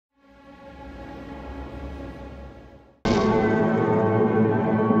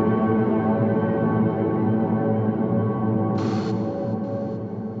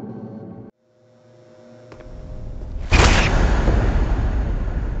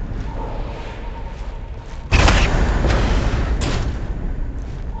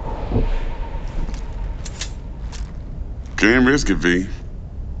Can't risk it, V.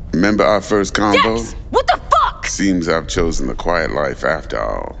 Remember our first combo? Dex! What the fuck? Seems I've chosen the quiet life after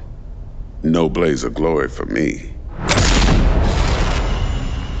all. No blaze of glory for me.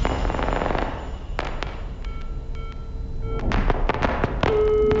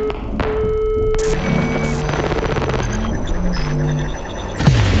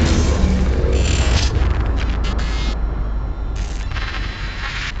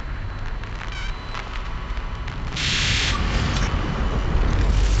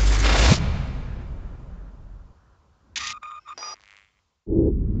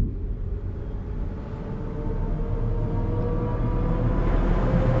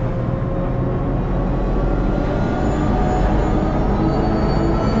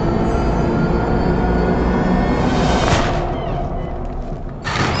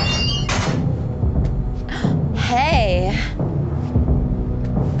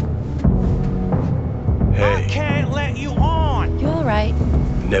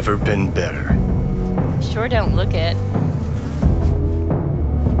 Never been better. Sure don't look it.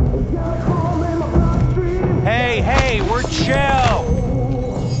 Hey, we're chill!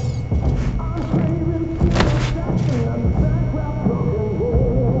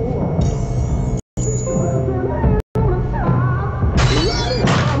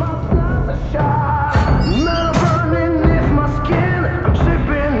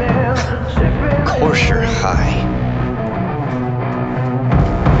 Of course you're high.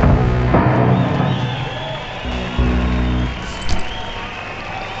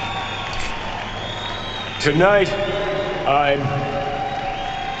 Tonight,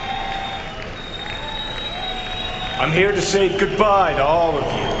 I'm here to say goodbye to all of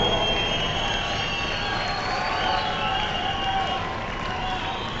you.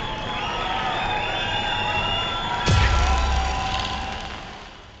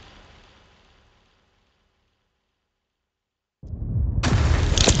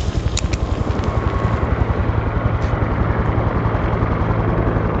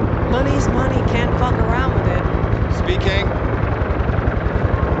 Money's money, can't fuck around with it. Speaking.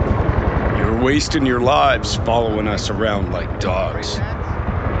 You're wasting your lives following us around like dogs.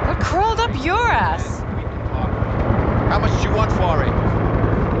 What crawled up your ass? How much do you want for it?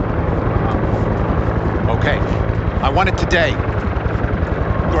 Okay. I want it today.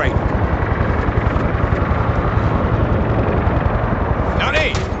 Great.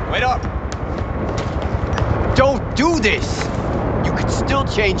 Nani! Wait up! Don't do this! You could still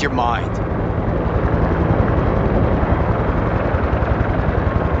change your mind.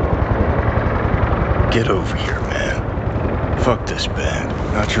 Get over here, man. Fuck this band.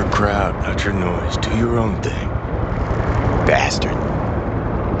 Not your crowd, not your noise. Do your own thing. Bastard.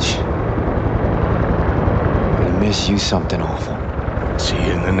 I'm gonna miss you something awful. See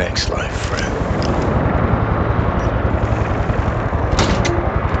you in the next life, friend.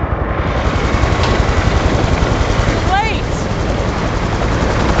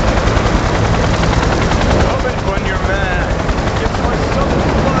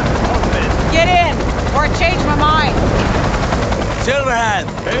 Change my mind. Silverhand!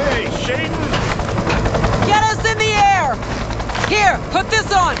 Hey, Shaden! Get us in the air! Here, put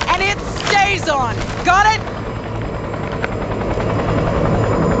this on, and it stays on. Got it?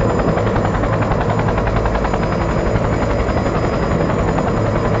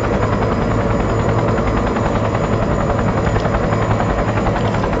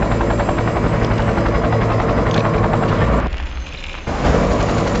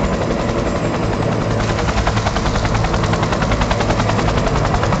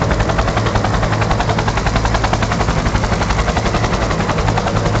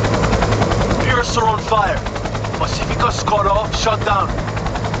 Fire. Pacifica's cut off, shut down.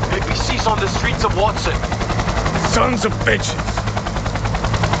 APC's on the streets of Watson. Sons of bitches!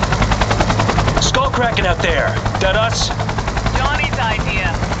 Skull cracking out there. That us? Johnny's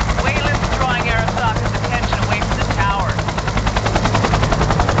idea. Wayland's drawing Arasaka's attention away from the tower.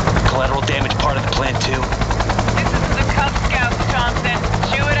 Collateral damage part of the plan too. This is for the Cub Scouts, Johnson.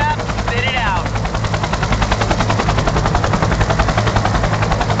 Chew it up, spit it out.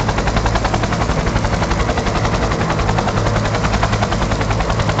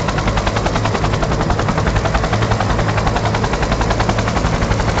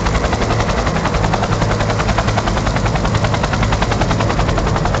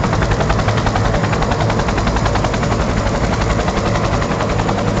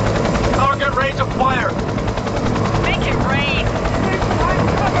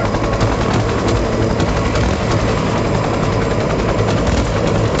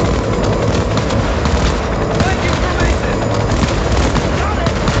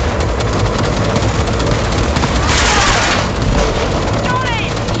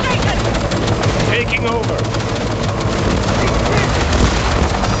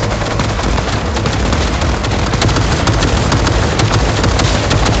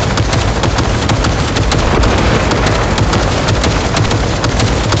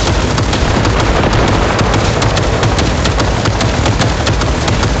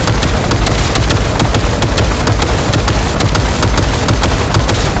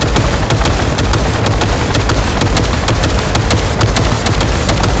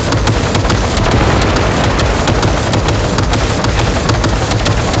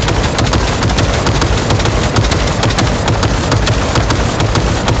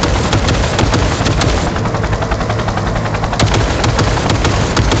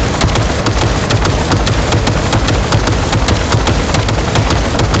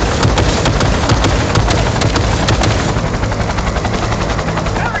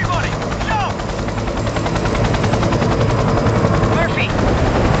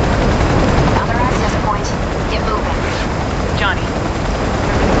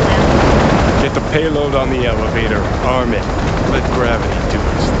 Get the payload on the elevator, arm it, let gravity do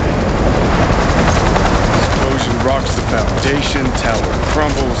its thing. Explosion rocks the foundation, tower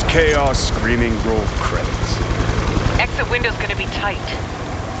crumbles, chaos, screaming, roll credits. Exit window's gonna be tight.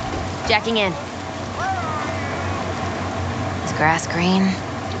 Jacking in. Is grass green?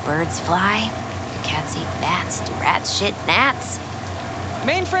 Do birds fly? Do cats eat bats? Do rats shit gnats?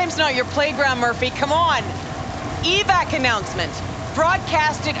 Mainframe's not your playground, Murphy. Come on. Evac announcement.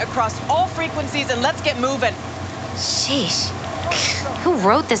 Broadcast it across all frequencies and let's get moving. Sheesh. Who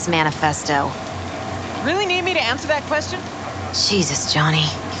wrote this manifesto? Really need me to answer that question? Jesus, Johnny.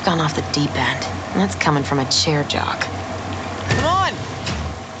 You've gone off the deep end. And that's coming from a chair jock. Come on.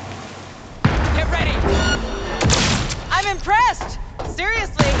 Get ready. I'm impressed.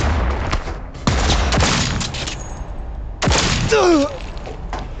 Seriously.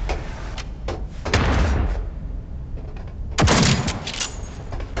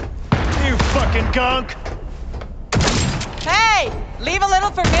 You fucking gunk! Hey, leave a little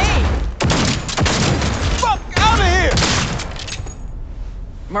for me. Fuck out of here!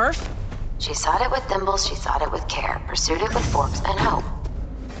 Murph? She sought it with thimbles, she sought it with care, pursued it with forks and hope.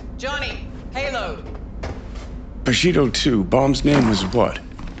 Johnny, payload. Bushido 2, bomb's name was what?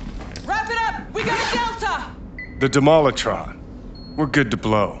 Wrap it up. We got a Delta. The Demolitron. We're good to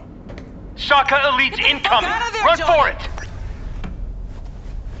blow. Shaka Elite's incoming! out of there, Run Johnny. for it!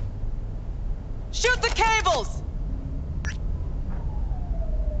 Shoot the cables.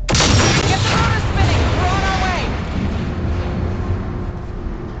 Get the rotor spinning. We're on our way.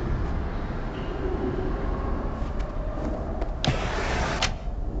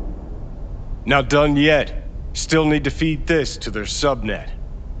 Not done yet. Still need to feed this to their subnet.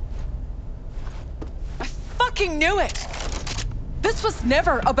 I fucking knew it. This was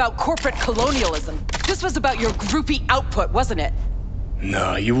never about corporate colonialism. This was about your groupie output, wasn't it?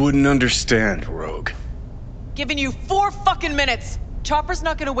 Nah, you wouldn't understand, Rogue. Giving you 4 fucking minutes. Chopper's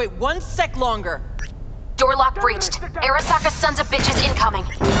not gonna wait 1 sec longer. Door lock breached. Arasaka's sons of bitches incoming.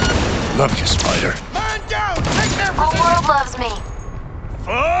 Love you, Spider. Man down! Take their Whole world loves me.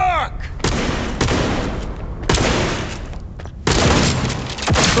 Fuck!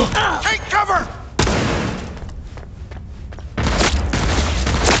 Take cover!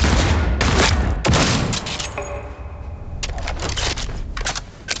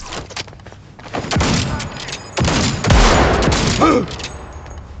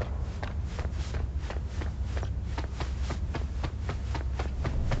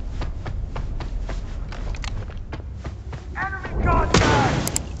 Enemy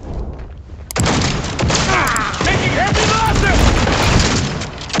contact! Taking heavy losses!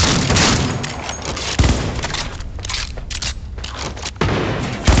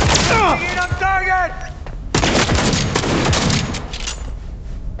 Bringing on target!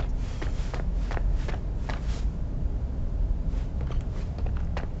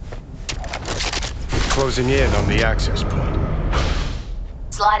 Closing in on the access point.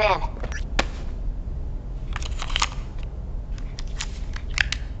 Slide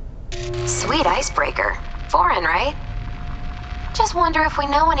in. Sweet icebreaker. Foreign, right? Just wonder if we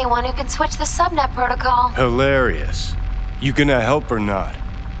know anyone who can switch the subnet protocol. Hilarious. You gonna help or not?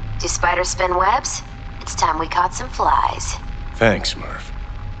 Do spiders spin webs? It's time we caught some flies. Thanks, Murph.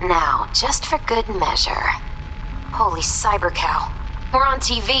 Now, just for good measure. Holy cyber cow. We're on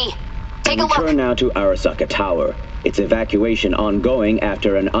TV. Take a We turn look. now to Arasaka Tower. Its evacuation ongoing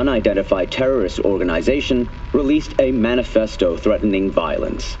after an unidentified terrorist organization released a manifesto threatening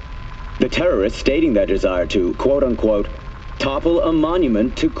violence. The terrorists stating their desire to, quote-unquote, topple a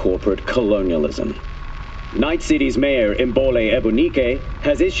monument to corporate colonialism. Night City's mayor, Mbole Ebunike,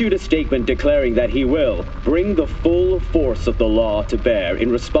 has issued a statement declaring that he will bring the full force of the law to bear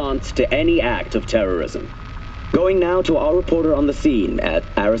in response to any act of terrorism. Going now to our reporter on the scene at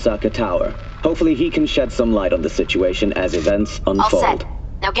Arasaka Tower. Hopefully he can shed some light on the situation as events unfold. All set.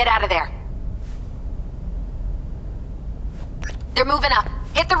 Now get out of there. They're moving up.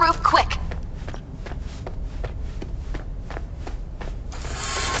 Hit the roof quick.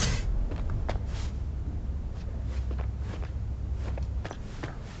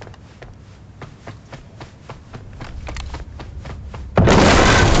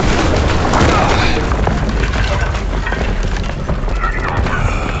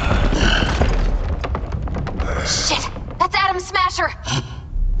 Shit! That's Adam Smasher!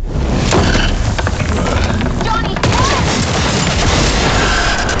 Johnny!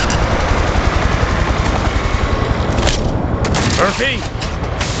 Murphy!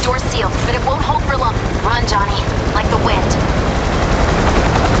 Door's sealed, but it won't hold for long. Run, Johnny. Like the wind.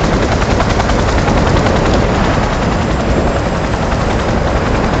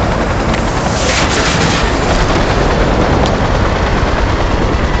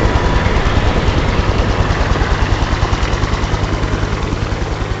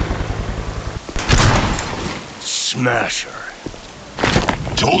 smasher.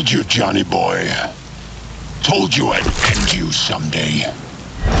 Told you, Johnny boy. Told you I'd end you someday.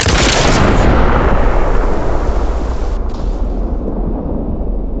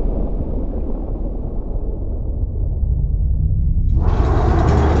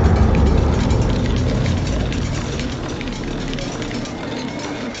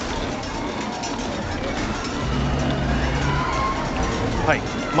はい、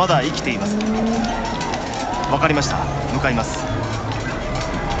まだ生きています。わかりました。向かいます。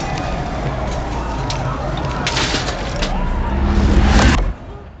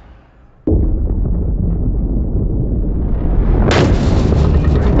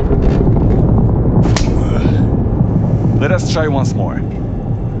Let us try once more.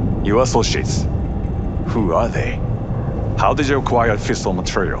 Your associates. Who are they? How did you acquire fissile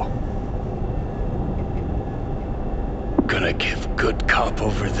material? Gonna give good cop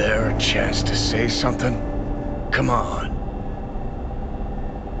over there a chance to say something? Come on.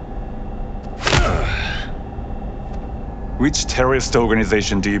 Which terrorist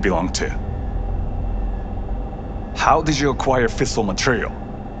organization do you belong to? How did you acquire fissile material?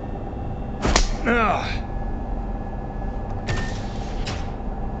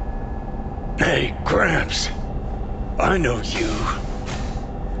 Hey, Gramps. I know you.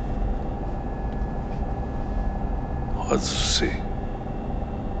 外せ。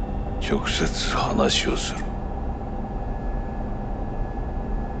直接話をする。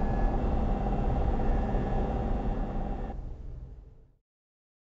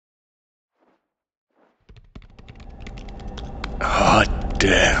Hot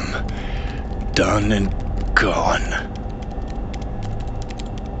damn. Done and gone.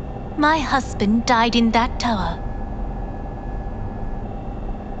 My husband died in that tower.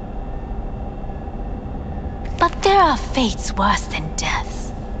 But there are fates worse than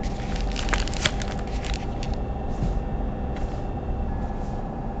death.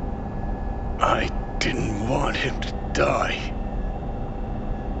 I didn't want him to die.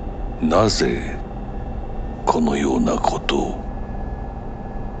 なぜこのようなことを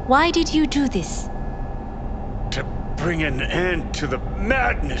Why did you do this? To bring an end to the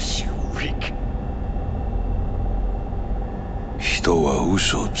madness you wreak. 人は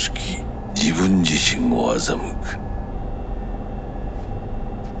嘘をつき自分自身を欺く。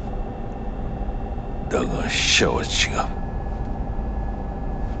だが死者は違う。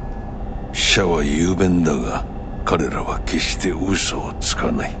死者は雄弁だが彼らは決して嘘をつ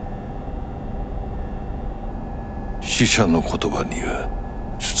かない。死者の言葉には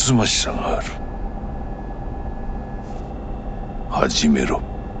つつましさがある。始めろ。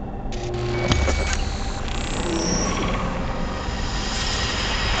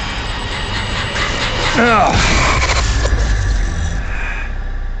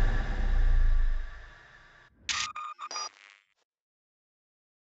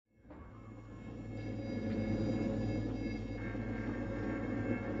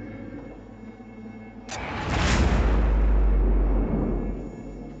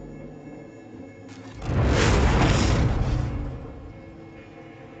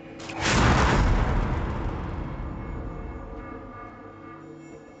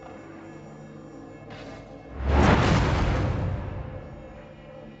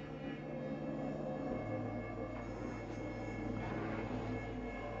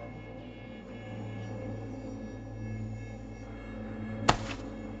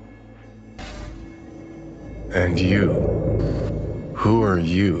And you? Who are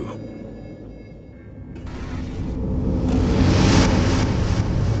you?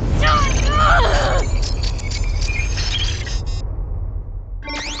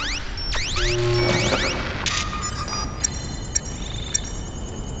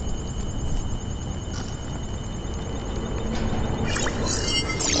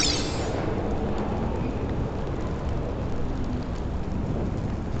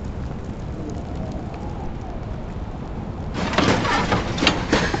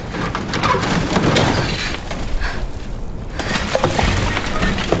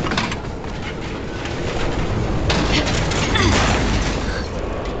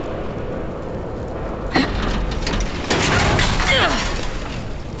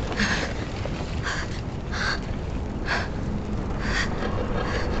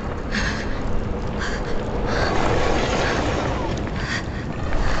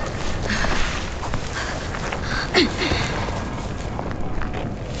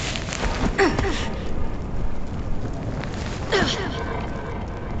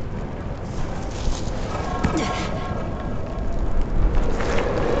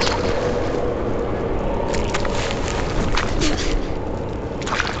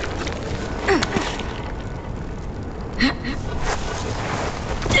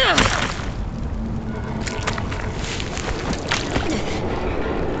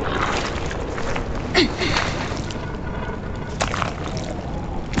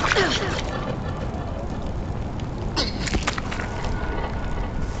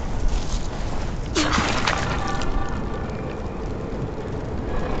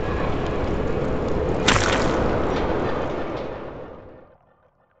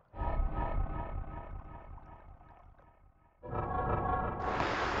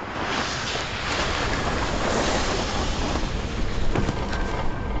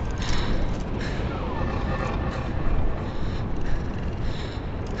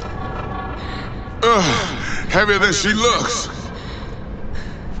 heavier than she looks.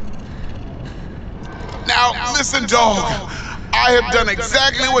 Now, listen, dog. I have done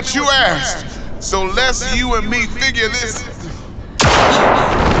exactly what you asked. So let's you and me figure this.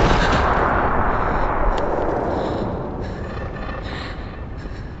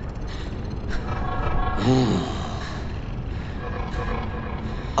 Oh.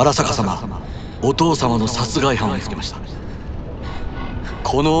 荒坂様、お父様の殺害犯を見つけました。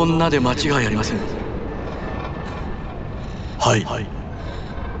この女で間違いありません。はい。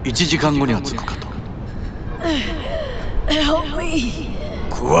1時間後には着くかと。Help me.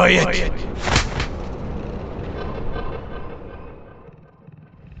 Quiet.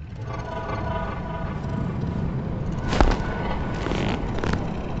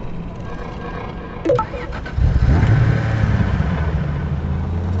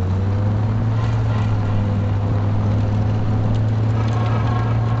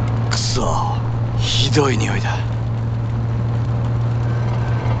くそ、ひどい匂いだ。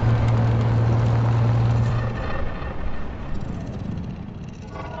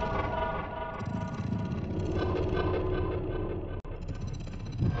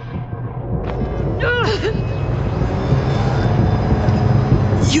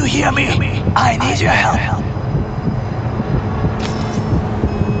You hear me? I need your help.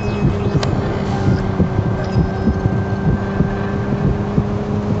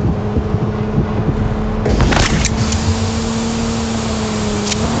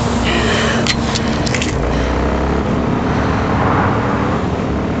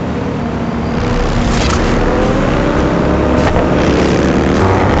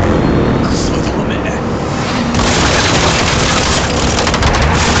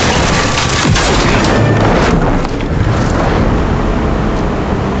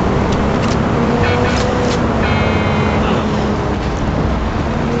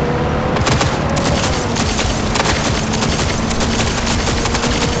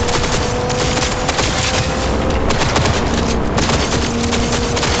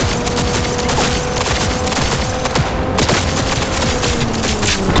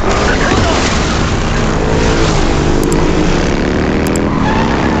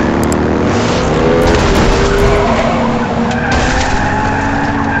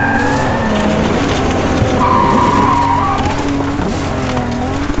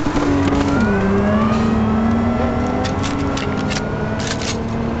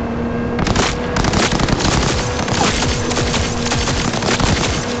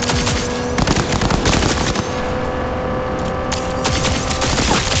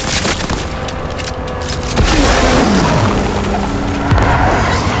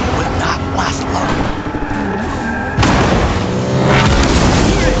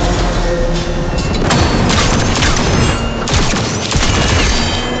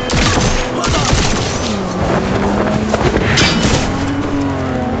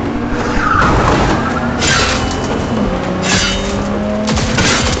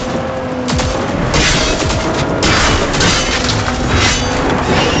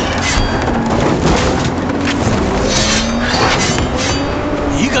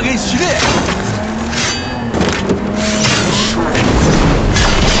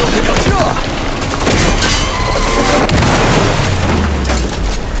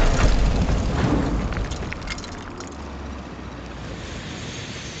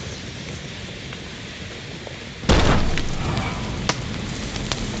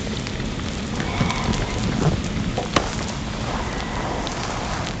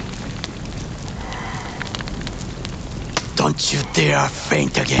 Don't you dare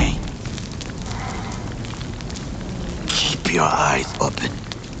faint again. Keep your eyes open.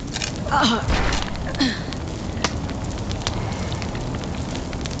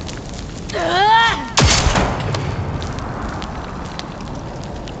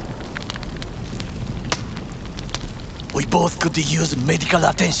 We both could use medical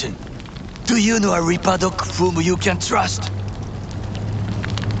attention. Do you know a Reaper Doc whom you can trust?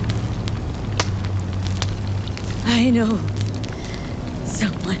 I know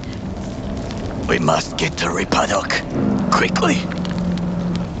someone. We must get to Reaper Doc quickly.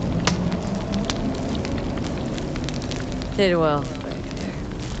 Did well.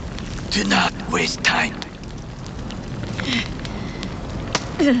 Do not waste time.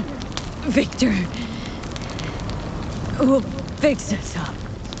 Victor. We'll fix this up.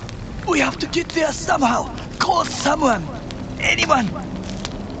 We have to get there somehow. Call someone. Anyone.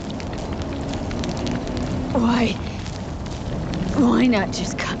 Why not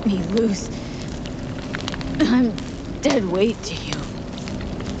just cut me loose? I'm dead weight to you.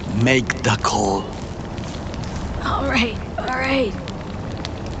 Make the call. All right.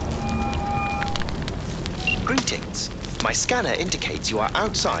 Greetings. My scanner indicates you are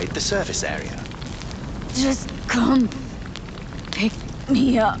outside the service area. Just come pick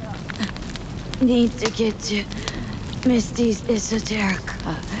me up. Need to get to Misty's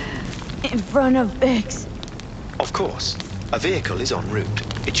Esoterica in front of Bix. Of course. A vehicle is en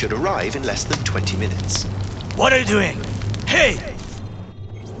route. It should arrive in less than 20 minutes. What are you doing? Hey!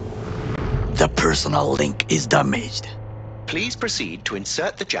 The personal link is damaged. Please proceed to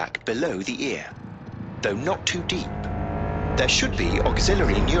insert the jack below the ear, though not too deep. There should be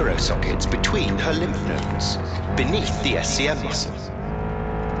auxiliary neurosockets between her lymph nodes, beneath the SCM muscle.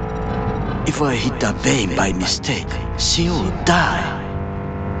 If I hit the vein by mistake, she will die.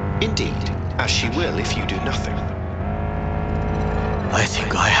 Indeed, as she will if you do nothing. I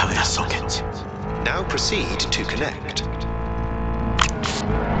think I have the socket. Now proceed to connect.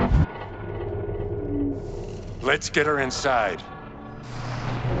 Let's get her inside.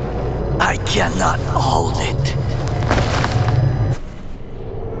 I cannot hold it.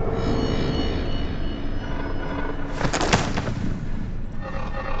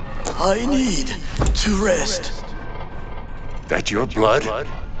 I need to rest. That your blood?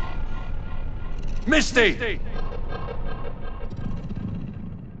 Misty!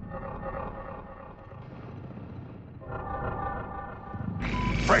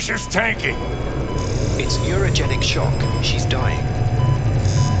 Pressure's tanking. It's neurogenic shock. She's dying.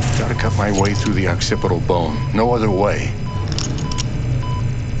 Gotta cut my way through the occipital bone. No other way.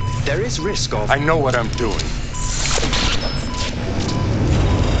 There is risk of... I know what I'm doing.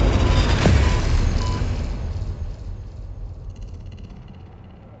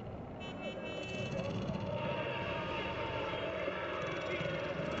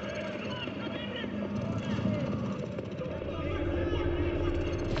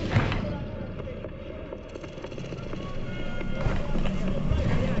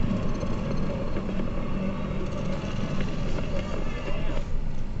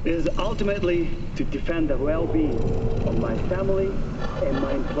 Is ultimately to defend the well-being of my family and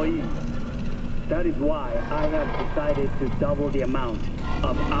my employees. That is why I have decided to double the amount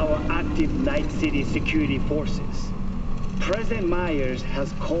of our active Night City security forces. President Myers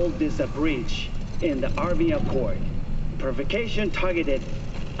has called this a breach in the Army Accord, provocation targeted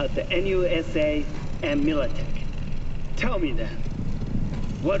at the NUSA and Militech. Tell me then,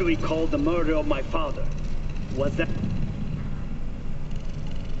 what do we call the murder of my father? Was that...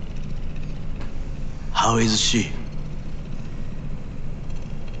 How is she?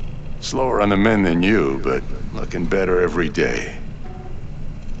 Slower on the men than you, but looking better every day.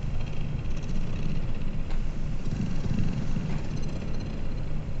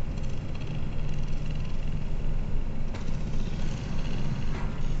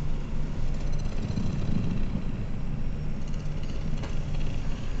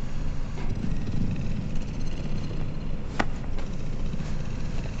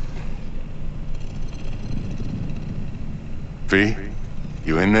 V,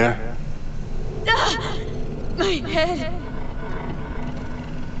 you in there? My head.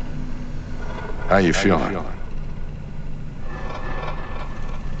 How you feeling?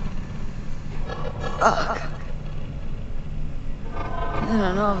 Fuck. I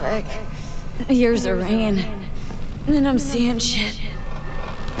don't know, Vic. Ears are ringing. And I'm seeing shit.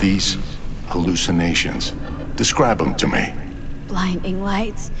 These hallucinations. Describe them to me. Blinding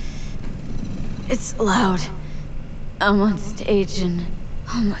lights. It's loud. I'm on stage and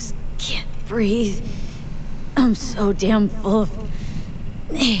almost can't breathe. I'm so damn full of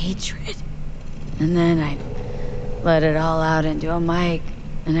hatred. And then I let it all out into a mic,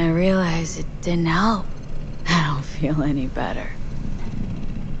 and I realized it didn't help. I don't feel any better.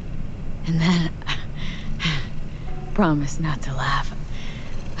 And then, promise not to laugh.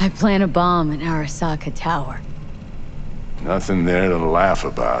 I plant a bomb in Arasaka Tower. Nothing there to laugh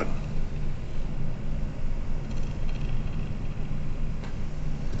about.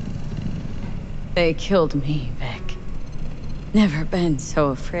 They killed me, Vic. Never been so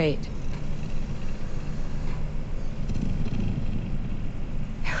afraid.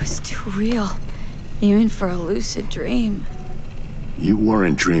 It was too real, even for a lucid dream. You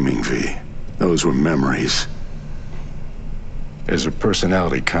weren't dreaming, V. Those were memories. There's a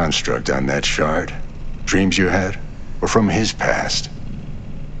personality construct on that shard. Dreams you had were from his past.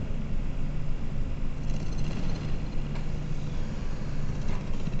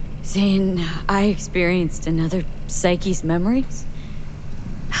 Saying I experienced another Psyche's memories?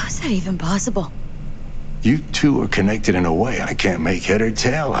 How is that even possible? You two are connected in a way I can't make head or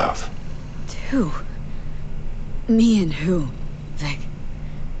tail of. Two? Me and who, Vic?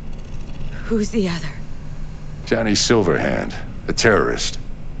 Who's the other? Johnny Silverhand, a terrorist.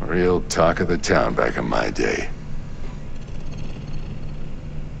 Real talk of the town back in my day.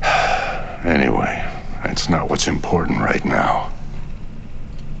 Anyway, that's not what's important right now.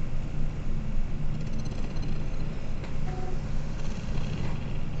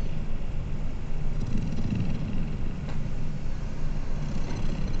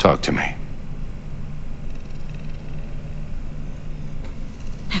 Talk to me.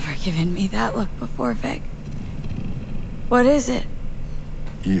 Never given me that look before, Vic. What is it?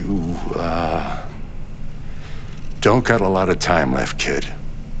 You, don't got a lot of time left, kid.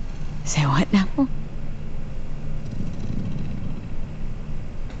 Say what now?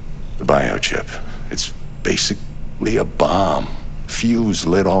 The biochip. It's basically a bomb. Fuse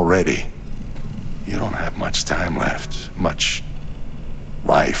lit already. You don't have much time left. Much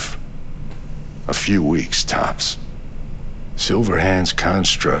life. A few weeks, tops. Silverhand's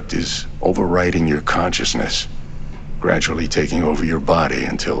construct is overriding your consciousness, gradually taking over your body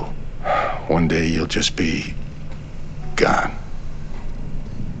until one day you'll just be gone.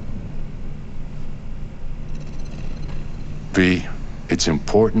 V, it's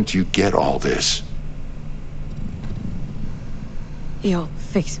important you get all this. You'll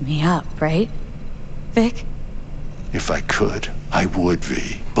fix me up, right, Vic? If I could, I would,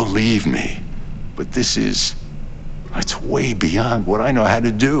 V. Believe me. But it's way beyond what I know how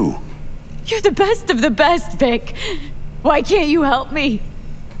to do. You're the best of the best, Vic. Why can't you help me?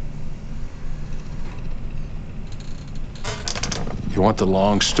 You want the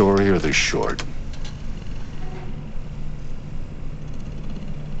long story or the short?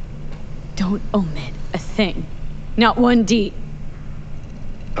 Don't omit a thing. Not one D.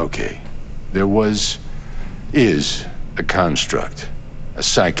 Okay. There is a construct. A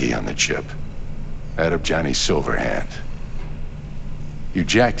psyche on the chip. That of Johnny Silverhand. You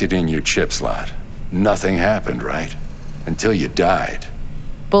jacked it in your chip slot. Nothing happened, right? Until you died.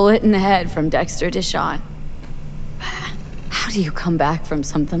 Bullet in the head from Dexter Deshawn. How do you come back from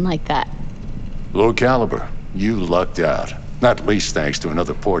something like that? Low caliber. You lucked out. Not least thanks to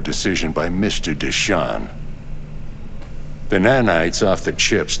another poor decision by Mr. Deshawn. The nanites off the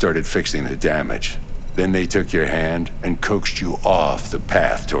chip started fixing the damage. Then they took your hand and coaxed you off the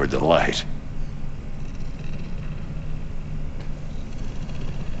path toward the light.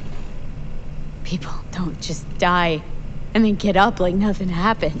 People don't just die and then get up like nothing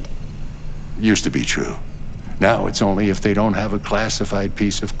happened. Used to be true. Now it's only if they don't have a classified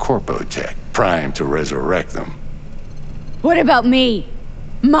piece of corpo tech primed to resurrect them. What about me?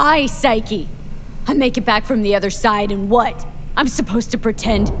 My psyche? I make it back from the other side and what? I'm supposed to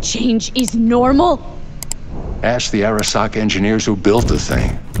pretend change is normal? Ask the Arasaka engineers who built the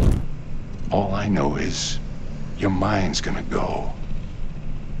thing. All I know is your mind's gonna go.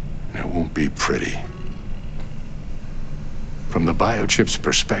 And it won't be pretty. From the biochip's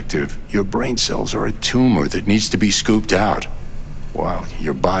perspective, your brain cells are a tumor that needs to be scooped out, while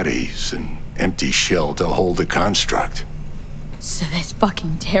your body's an empty shell to hold the construct. So this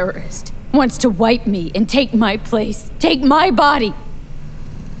fucking terrorist wants to wipe me and take my place, take my body.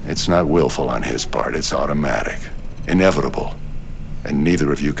 It's not willful on his part, it's automatic, inevitable, and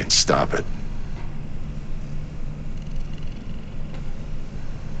neither of you can stop it.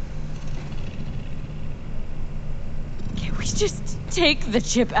 Can't we just take the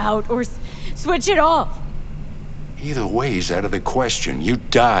chip out or switch it off? Either way's out of the question. You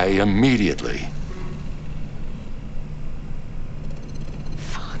die immediately.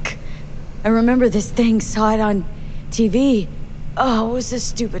 Fuck. I remember this thing, saw it on TV. Oh, what was this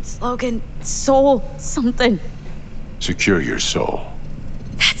stupid slogan? Soul something. Secure your soul.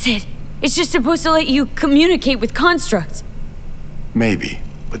 That's it. It's just supposed to let you communicate with constructs. Maybe,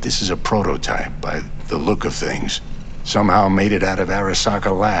 but this is a prototype by the look of things. Somehow made it out of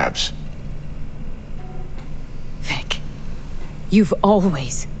Arasaka Labs. Vic, you've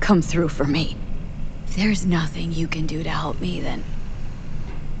always come through for me. If there's nothing you can do to help me, then...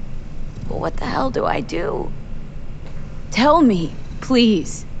 Well, what the hell do I do? Tell me,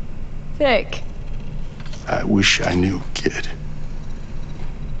 please. Vic. I wish I knew, kid.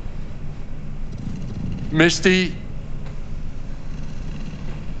 Misty?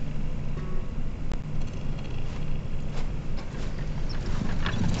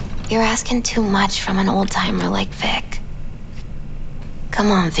 You're asking too much from an old-timer like Vic.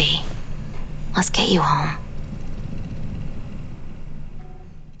 Come on, V. Let's get you home.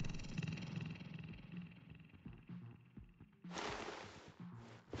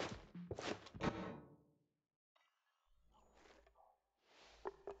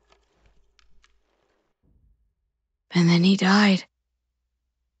 And then he died.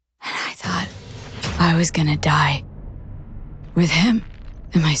 And I thought I was gonna die with him.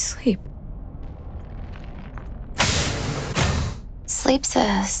 in my sleep. Sleep's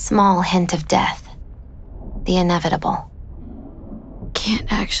a small hint of death. The inevitable.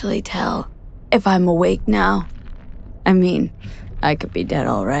 Can't actually tell if I'm awake now. I mean, I could be dead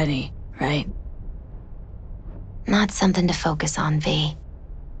already, right? Not something to focus on, V.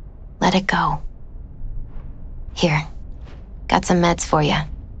 Let it go. Here. Got some meds for you.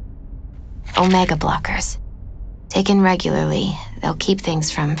 Omega blockers. Taken regularly, they'll keep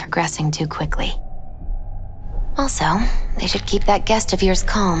things from progressing too quickly. Also, they should keep that guest of yours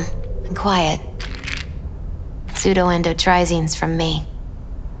calm and quiet. Pseudoendotrizines from me.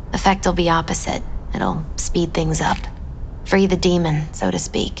 Effect will be opposite. It'll speed things up. Free the demon, so to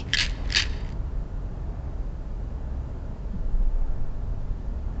speak.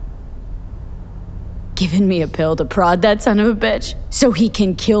 Giving me a pill to prod that son of a bitch so he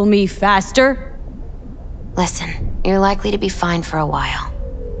can kill me faster? Listen, you're likely to be fine for a while.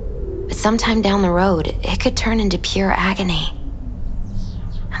 But sometime down the road, it could turn into pure agony.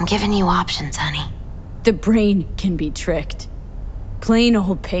 I'm giving you options, honey. The brain can be tricked. Plain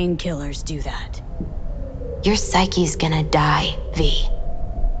old painkillers do that. Your psyche's gonna die, V.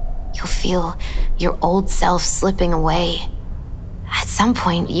 You'll feel your old self slipping away. At some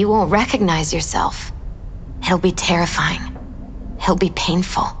point, you won't recognize yourself. It'll be terrifying. It'll be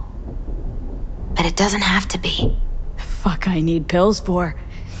painful. But it doesn't have to be. The fuck I need pills for?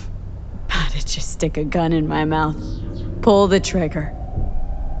 To just stick a gun in my mouth. Pull the trigger.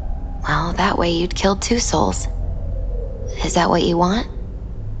 Well, that way you'd kill 2 souls. Is that what you want?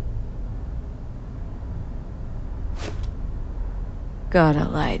 Gotta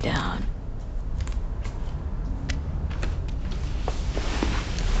lie down.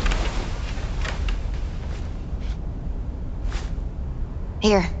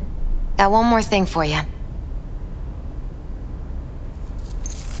 Here. Got one more thing for you.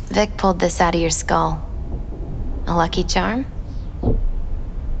 Vic pulled this out of your skull. A lucky charm?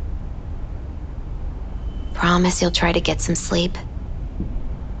 Promise you'll try to get some sleep?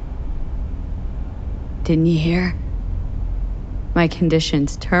 Didn't you hear? My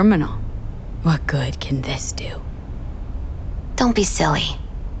condition's terminal. What good can this do? Don't be silly.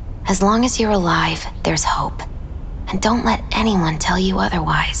 As long as you're alive, there's hope. And don't let anyone tell you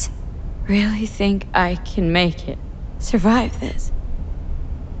otherwise. Really think I can make it? Survive this?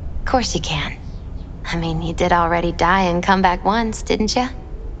 Of course you can. I mean, you did already die and come back once, didn't you?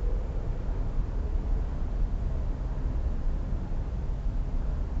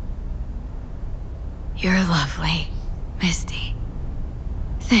 You're lovely, Misty.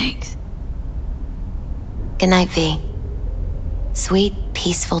 Thanks. Good night, V. Sweet,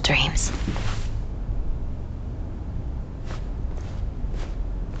 peaceful dreams.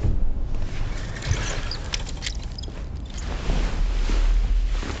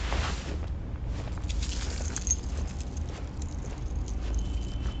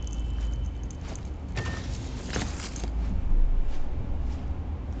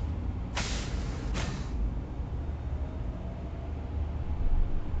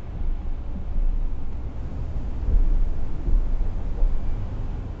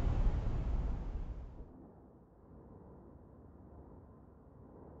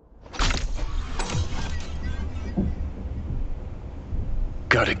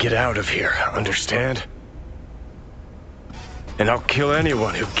 Gotta get out of here, understand? And I'll kill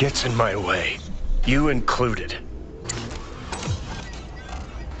anyone who gets in my way. You included.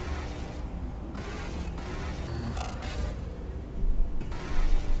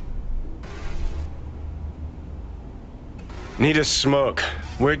 Need a smoke.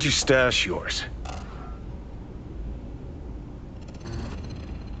 Where'd you stash yours?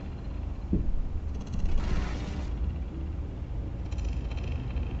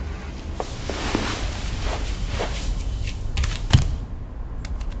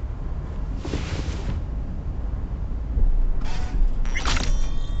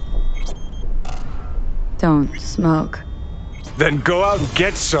 Don't smoke. Then go out and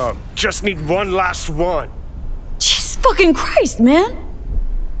get some. Just need one last one. Jesus fucking Christ, man!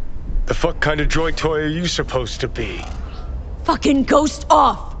 The fuck kind of droid toy are you supposed to be? Fucking ghost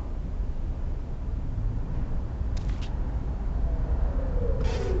off!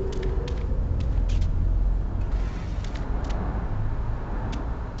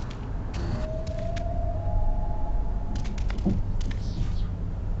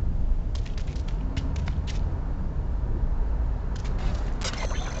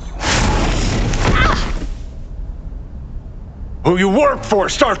 Who you work for,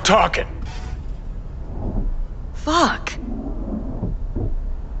 start talking! Fuck.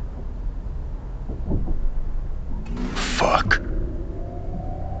 Fuck.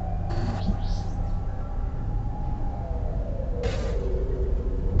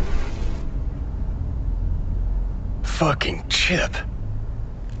 fucking chip.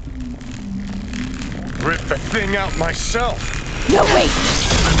 Rip the thing out myself. No, wait!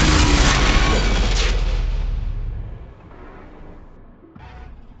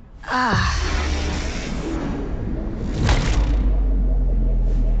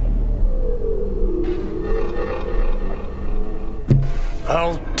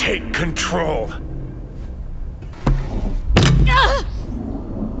 I'll take control.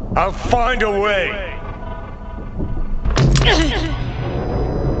 I'll find a way.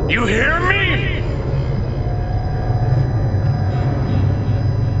 You hear me?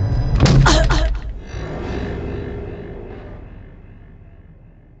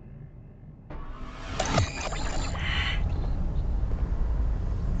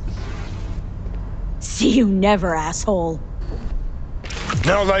 See you never, asshole.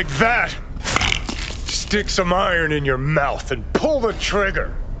 Now like that. Stick some iron in your mouth and pull the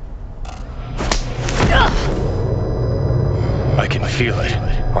trigger. I can feel it.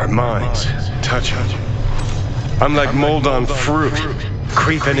 Our minds touching. I'm like mold on fruit,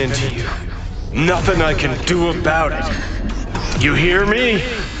 creeping into you. Nothing I can do about it. You hear me?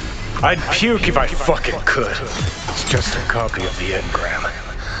 I'd puke if I fucking could. It's just a copy of the engram.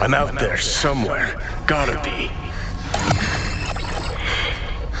 I'm out there somewhere. Gotta be.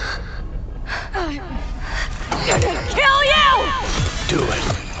 I'm gonna kill you! Do it.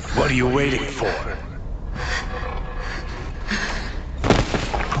 What are you waiting for?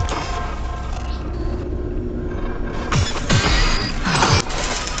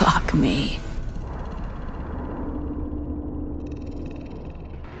 Fuck me.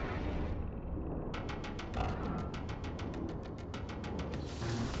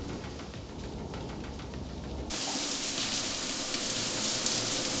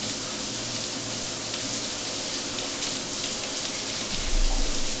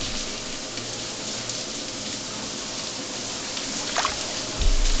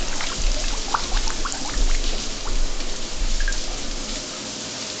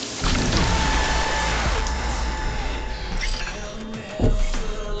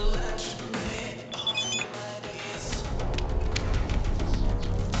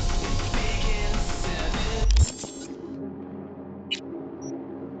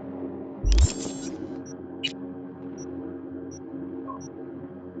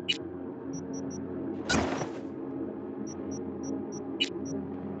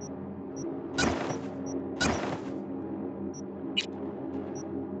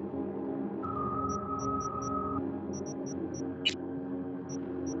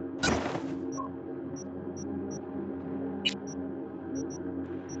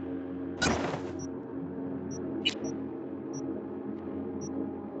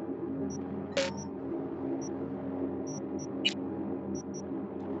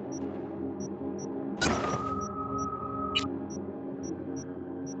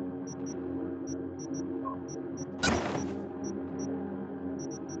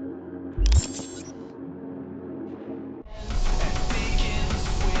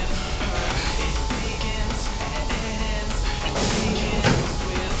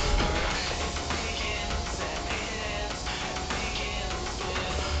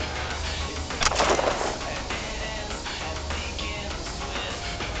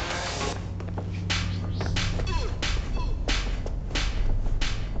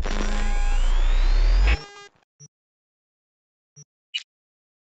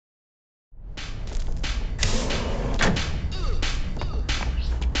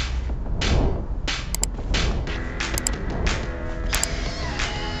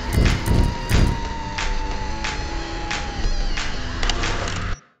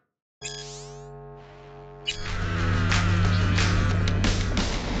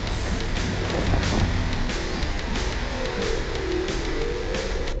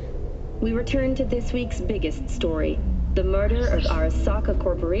 We return to this week's biggest story, the murder of Arasaka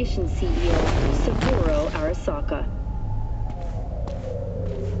Corporation CEO, Saburo Arasaka.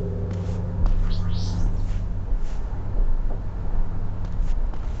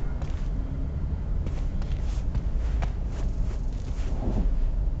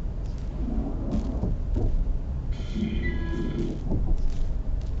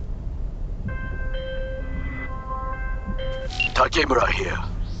 Takemura here.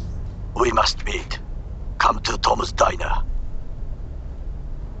 We must meet. Come to Tom's Diner.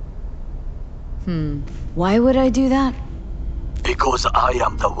 Why would I do that? Because I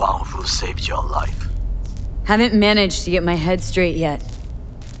am the one who saved your life. Haven't managed to get my head straight yet.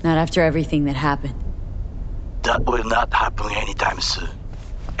 Not after everything that happened. That will not happen anytime soon.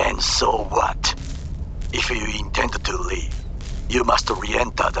 And so what? If you intend to leave, you must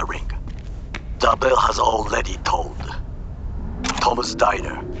re-enter the ring. The bell has already tolled. Thomas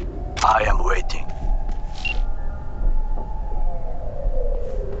Snyder, I am waiting.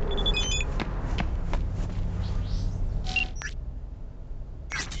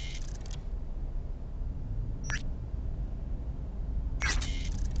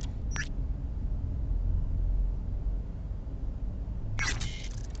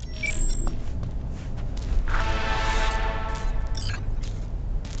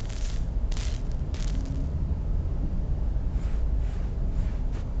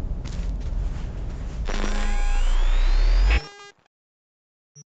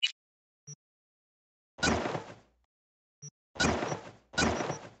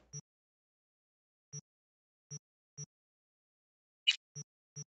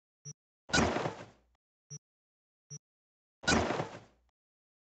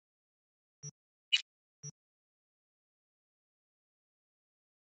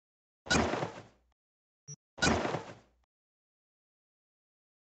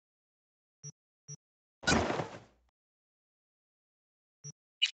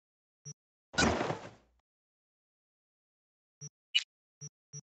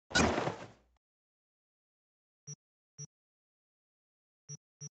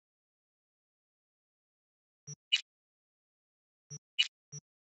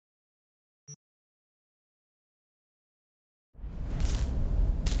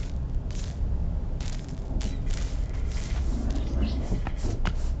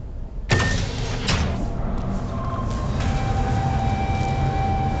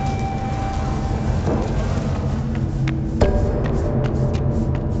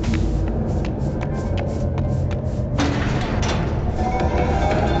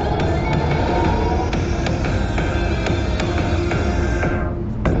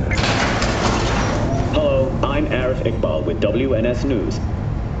 with WNS News.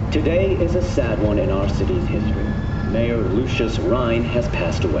 Today is a sad one in our city's history. Mayor Lucius Rhine has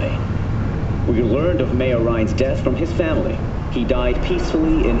passed away. We learned of Mayor Rhine's death from his family. He died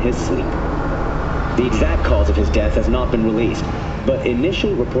peacefully in his sleep. The exact cause of his death has not been released, but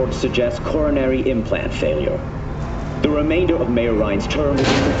initial reports suggest coronary implant failure. The remainder of Mayor Rhine's term will be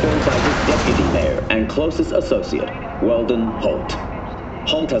fulfilled by his deputy mayor and closest associate, Weldon Holt.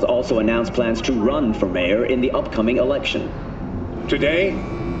 Holt has also announced plans to run for mayor in the upcoming election. Today,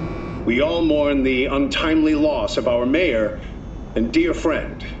 we all mourn the untimely loss of our mayor and dear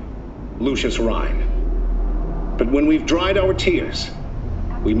friend, Lucius Rhine. But when we've dried our tears,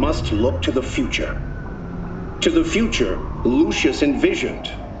 we must look to the future. To the future Lucius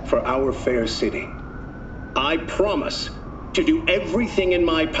envisioned for our fair city. I promise to do everything in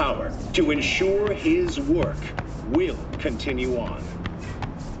my power to ensure his work will continue on.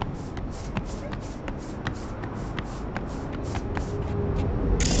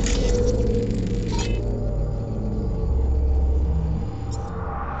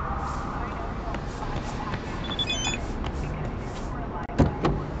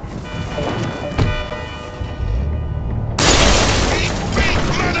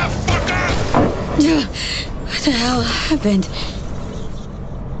 What the hell happened?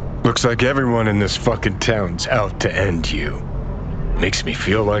 Looks like everyone in this fucking town's out to end you. Makes me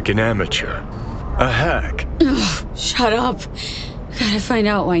feel like an amateur. A hack. Ugh, shut up. Gotta find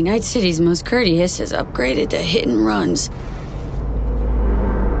out why Night City's most courteous has upgraded to hit and runs.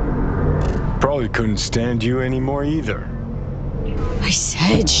 Probably couldn't stand you anymore either. I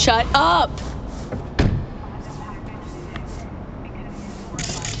said shut up!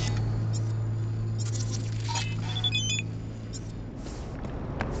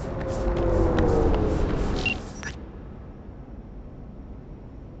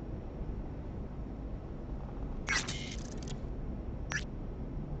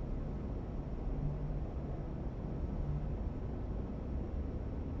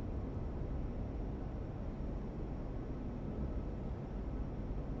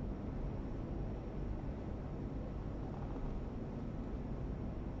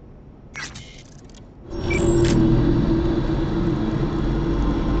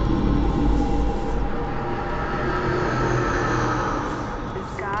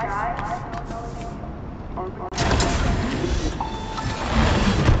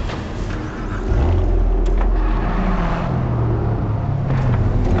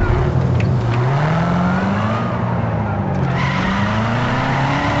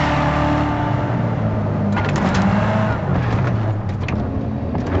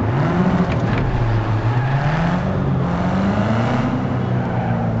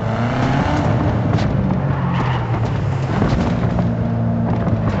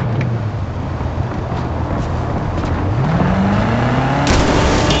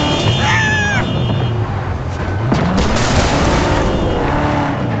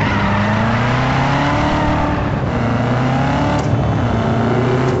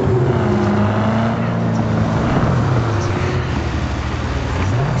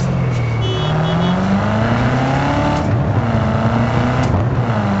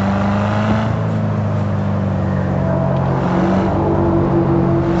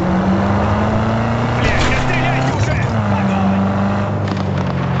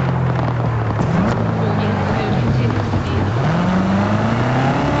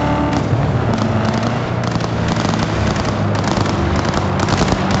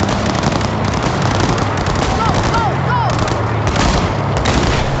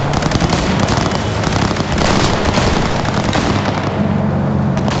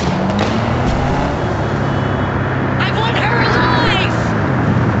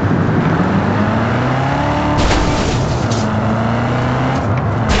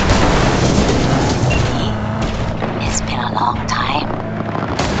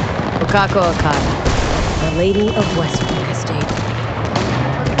 Okako Okada, the Lady of Westbrook Estate.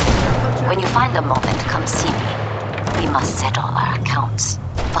 When you find a moment, come see me. We must settle our accounts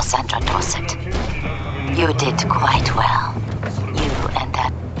for Sandra Dorset. You did quite well. You and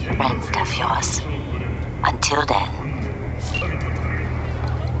that friend of yours. Until then.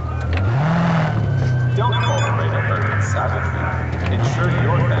 Don't cultivate a herd savagely. Ensure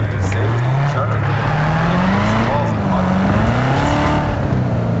your family's safety. Charter the walls of modification.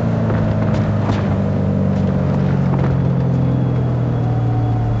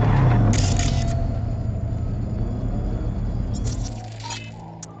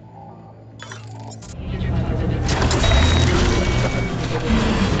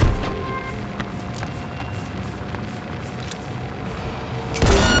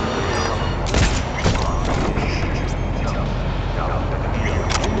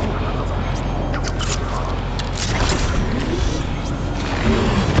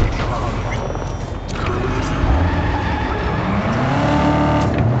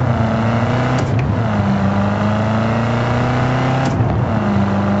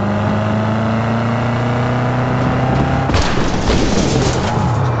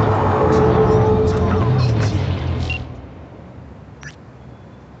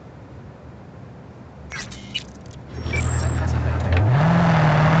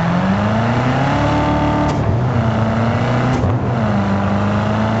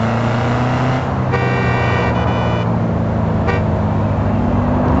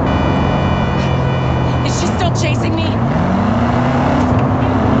 Chasing me?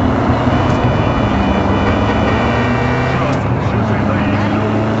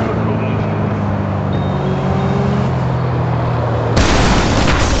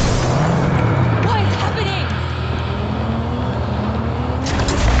 What's happening?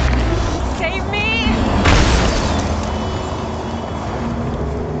 Save me!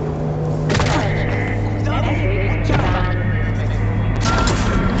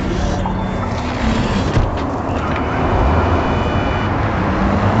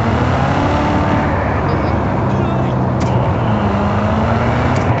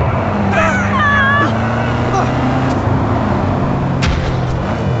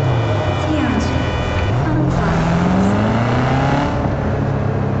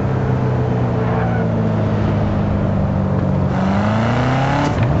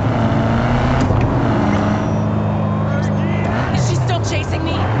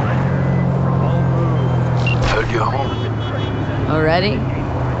 Already?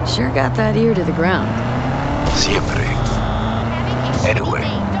 Sure got that ear to the ground. Siempre. Anyway,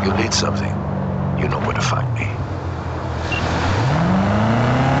 you need something. You know where to find me.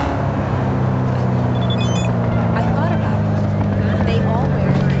 I thought about it. They all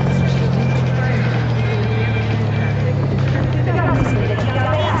wear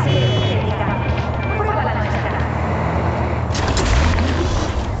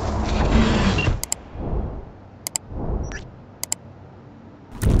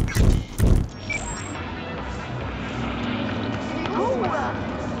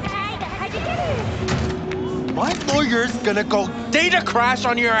My lawyer's gonna go data crash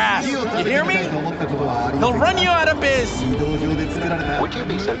on your ass. You hear me? He'll run you out of biz. Would you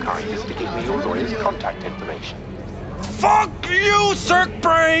be so kind as to give me your lawyer's contact information? Fuck you, Cirque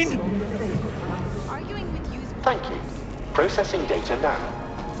Brain! Thank you. Processing data now.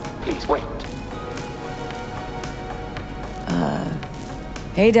 Please wait.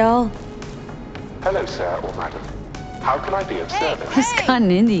 Hey, Del. Hello, sir or madam. How can I be of service? What's gotten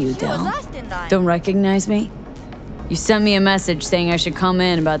into you, Del? Don't recognize me? You sent me a message saying I should come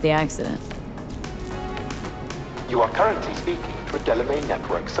in about the accident. You are currently speaking to a Delamain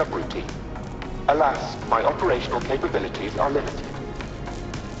network subroutine. Alas, my operational capabilities are limited.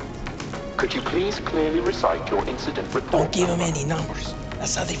 Could you please clearly recite your incident report? Don't give them any numbers.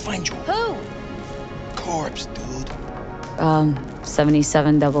 That's how they find you. Who? Corpse, dude.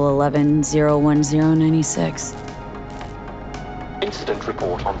 77-11-010-96. Incident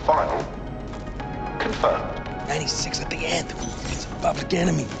report on file. Confirmed. 96 at the end. It's a public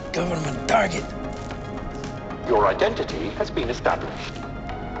enemy. Government target. Your identity has been established.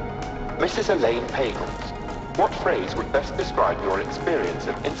 Mrs. Elaine Pagels, what phrase would best describe your experience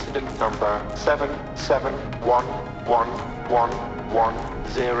of incident number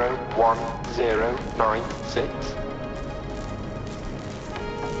 771111101096?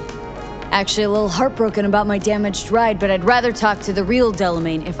 Actually, a little heartbroken about my damaged ride, but I'd rather talk to the real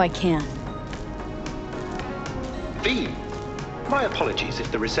Delamain if I can. V. My apologies if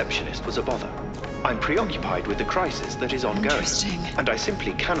the receptionist was a bother. I'm preoccupied with the crisis that is ongoing, and I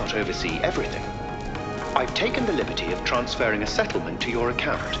simply cannot oversee everything. I've taken the liberty of transferring a settlement to your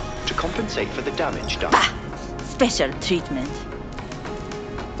account to compensate for the damage done. Special treatment.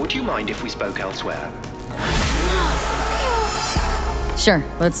 Would you mind if we spoke elsewhere? Sure,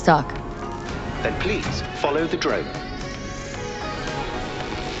 let's talk. Then please, follow the drone.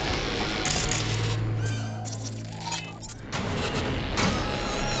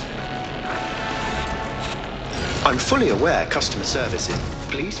 I'm fully aware customer service is...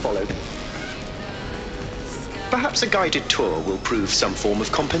 Please follow. Perhaps a guided tour will prove some form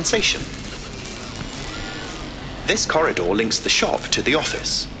of compensation. This corridor links the shop to the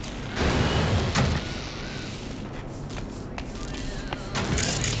office.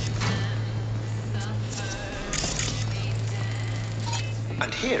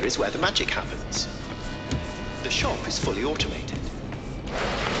 And here is where the magic happens. The shop is fully automated.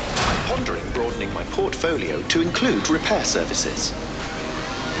 I'm pondering broadening my portfolio to include repair services.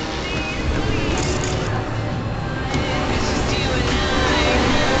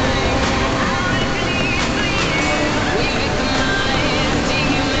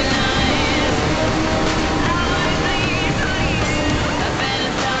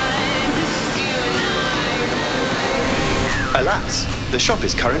 Alas, the shop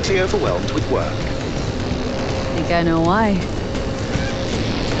is currently overwhelmed with work. I think I know why.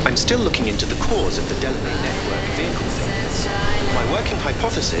 I'm still looking into the cause of the Delamain network vehicle failures. My working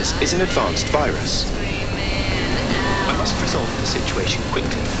hypothesis is an advanced virus. I must resolve the situation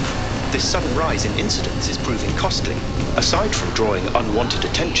quickly. This sudden rise in incidents is proving costly, aside from drawing unwanted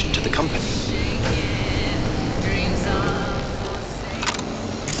attention to the company.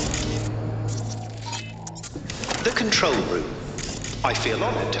 The control room. I feel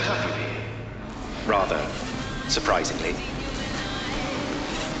honored to have you here. Rather, surprisingly.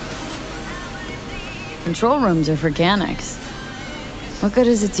 Control rooms are for Organics. What good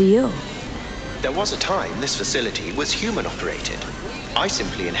is it to you? There was a time this facility was human-operated. I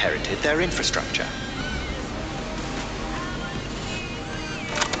simply inherited their infrastructure.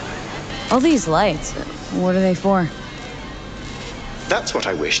 All these lights, what are they for? That's what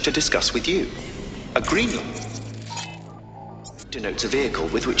I wish to discuss with you. A green light denotes a vehicle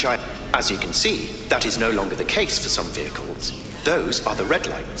with which as you can see, that is no longer the case for some vehicles. Those are the red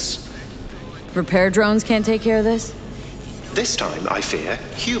lights. Repair drones can't take care of this? This time, I fear,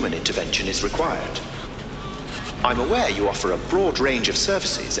 human intervention is required. I'm aware you offer a broad range of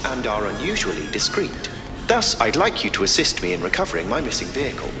services and are unusually discreet. Thus, I'd like you to assist me in recovering my missing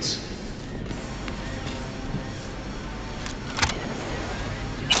vehicles.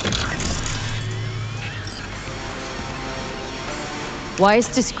 Why is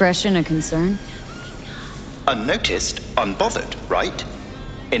discretion a concern? Unnoticed, unbothered, right?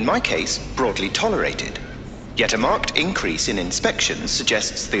 In my case, broadly tolerated. Yet a marked increase in inspections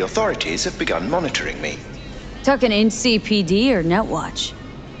suggests the authorities have begun monitoring me. Talking NCPD or Netwatch?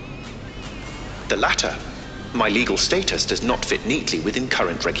 The latter. My legal status does not fit neatly within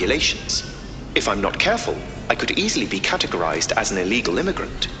current regulations. If I'm not careful, I could easily be categorized as an illegal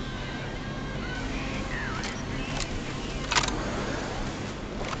immigrant.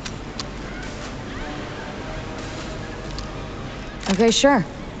 Okay, sure.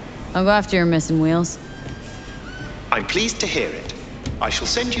 I'll go after your missing wheels. I'm pleased to hear it. I shall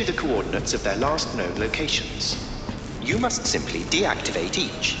send you the coordinates of their last known locations. You must simply deactivate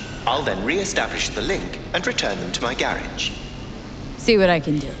each. I'll then re-establish the link and return them to my garage. See what I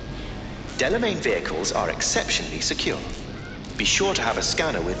can do. Delamain vehicles are exceptionally secure. Be sure to have a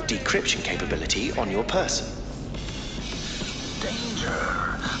scanner with decryption capability on your person. Danger.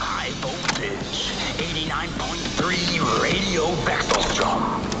 High voltage. 89.3 radio vector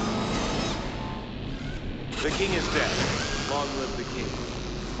jump. The king is dead. Long live the king.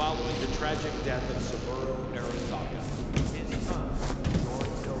 Following the tragic death of Saburo Arasaka, his son,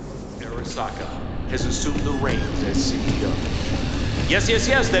 Yorinobu Arasaka, has assumed the reins as CEO. Yes,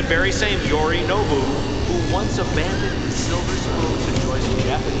 that very same Yorinobu, who once abandoned his silver spoon to join the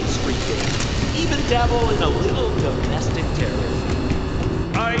Japanese street gang, even dabble in a little domestic terrorism.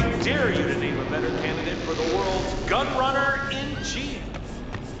 I dare you to name a better candidate for the world's gun runner in chief.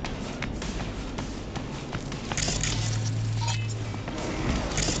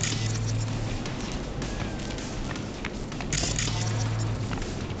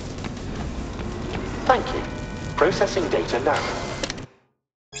 Thank you. Processing data now.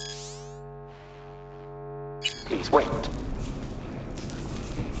 Please wait.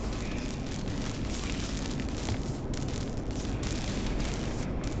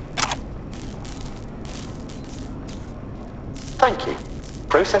 Thank you.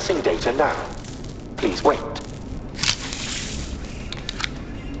 Processing data now. Please wait.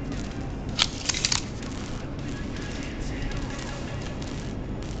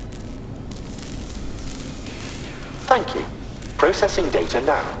 Thank you. Processing data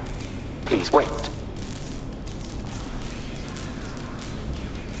now. Please wait.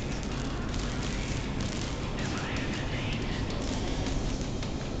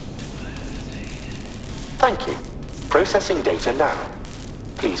 Thank you. Processing data now.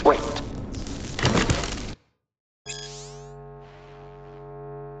 Please wait.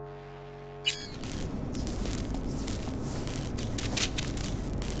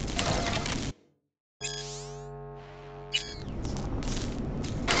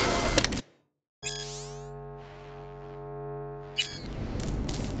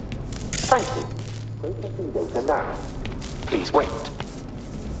 Thank you. Processing data now. Please wait.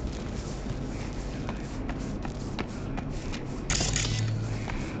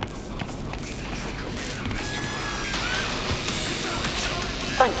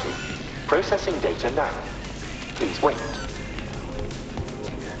 Thank you. Processing data now. Please wait.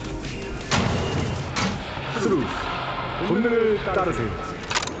 스루, 본능을 따르세요.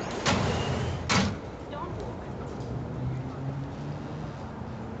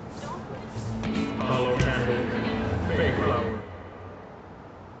 Hollow candle, fake flower.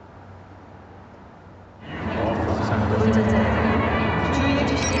 운전자, 주의해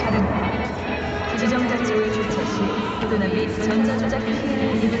주시기 바랍니다. 지정자 지구의 주차 시 후드나 및 전자조작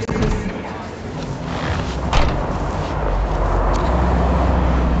피해를 입을 수 있습니다.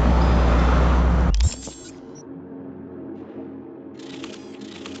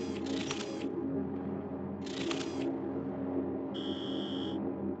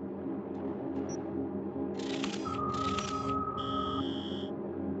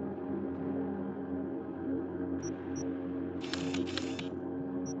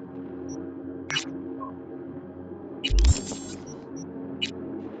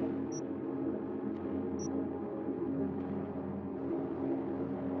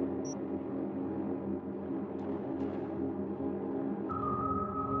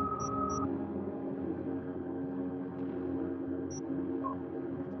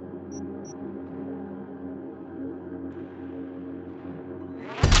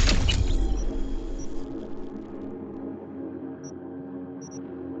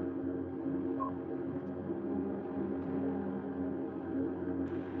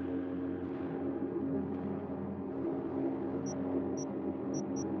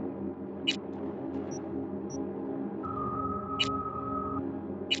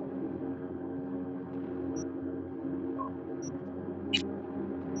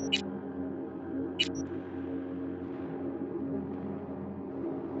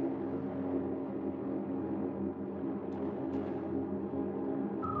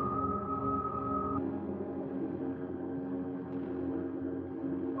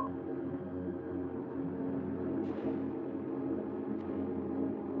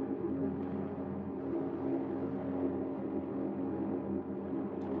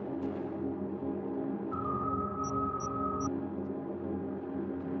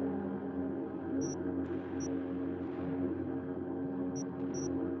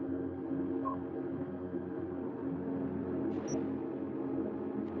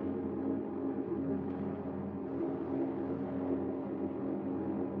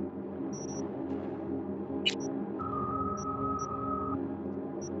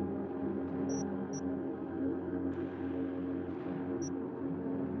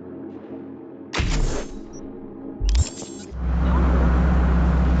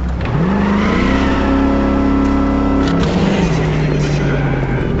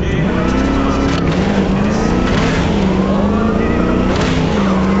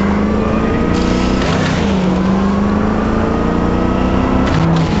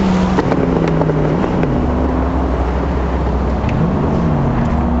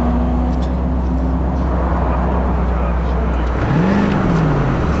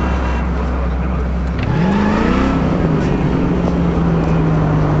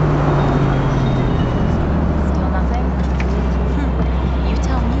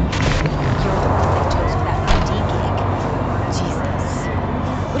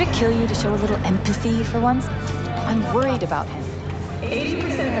 Kill you to show a little empathy for once? I'm worried about him. 80%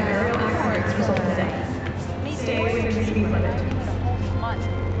 of the aerial accidents result in death. Stay within the speed limit.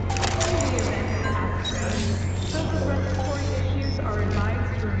 Those with respiratory issues are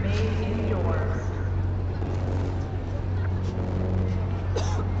advised to remain indoors.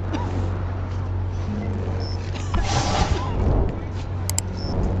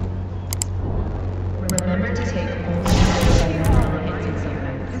 Remember to take only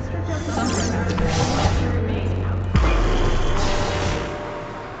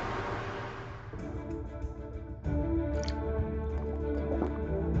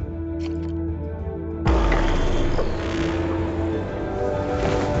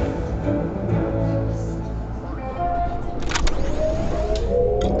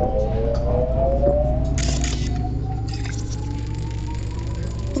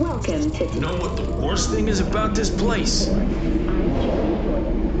city. You know what the worst thing is about this place?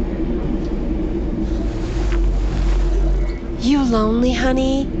 You lonely,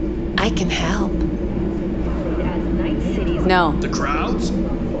 honey? I can help. No. The crowds?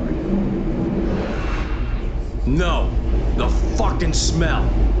 No. The fucking smell.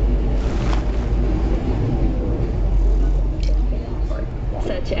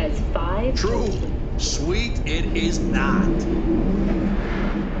 Such as 5. True. Sweet, it is not.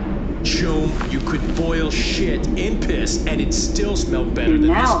 Choom, you could boil shit in piss and it'd still smell better than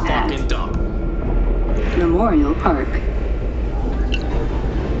this fucking dump. Memorial Park.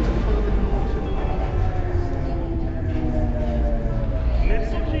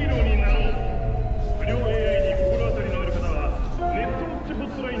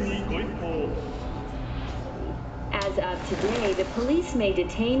 As of today, the police may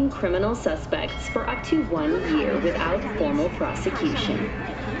detain criminal suspects for up to 1 year without formal prosecution.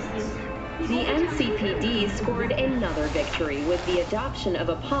 The NCPD scored another victory with the adoption of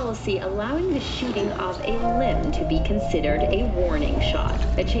a policy allowing the shooting of a limb to be considered a warning shot,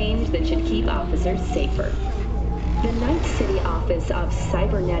 a change that should keep officers safer. The Night City Office of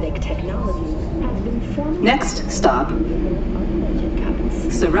Cybernetic Technology has been formally... Next stop,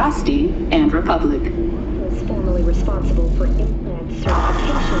 Sarasti and Republic. ...was formally responsible for implant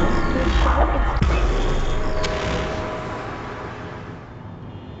certification to ensure its...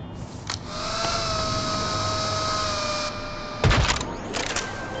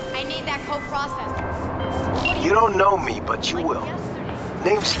 You don't know me, but you will.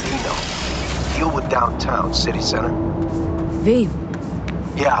 Name's Dino. Deal with downtown, city center. V.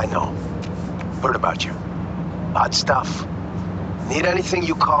 Yeah, I know. Heard about you. Odd stuff. Need anything,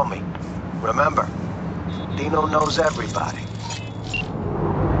 you call me. Remember, Dino knows everybody.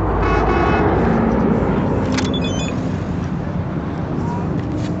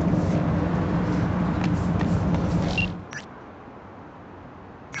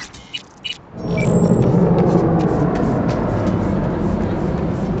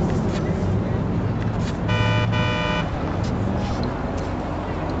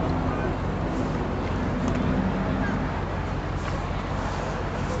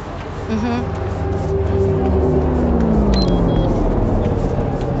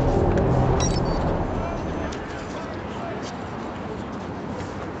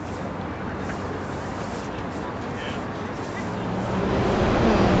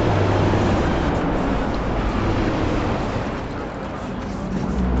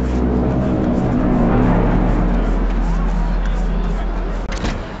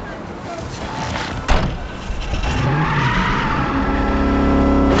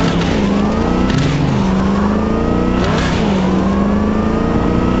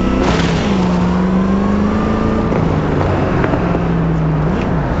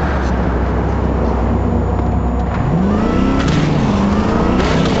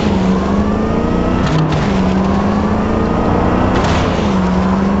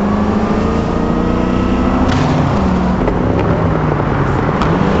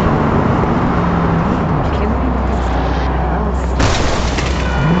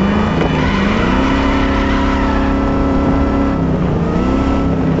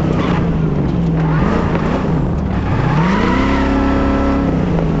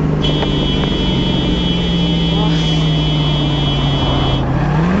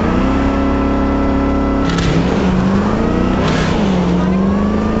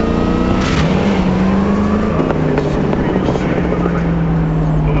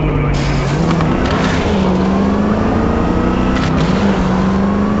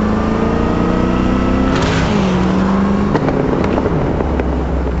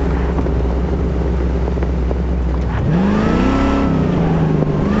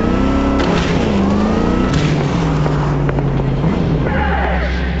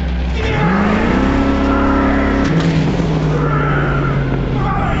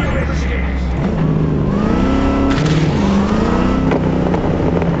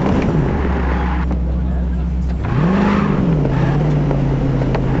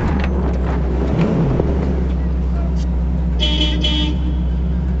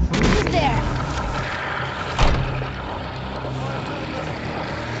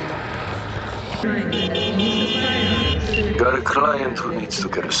 Got a client who needs to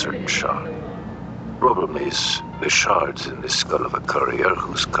get a certain shard. Problem is, the shard's in the skull of a courier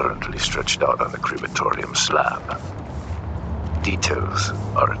who's currently stretched out on the crematorium slab. Details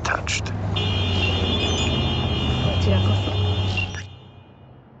are attached.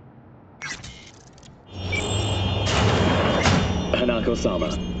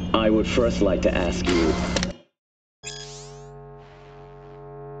 Hanako-sama, I would first like to ask you...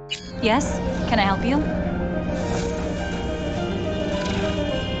 Yes? Can I help you?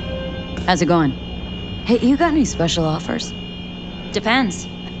 How's it going? Hey, you got any special offers? Depends.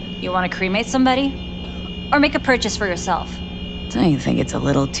 You want to cremate somebody? Or make a purchase for yourself? Don't you think it's a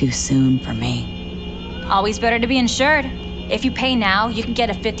little too soon for me? Always better to be insured. If you pay now, you can get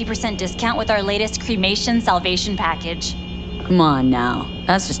a 50% discount with our latest cremation salvation package. Come on now.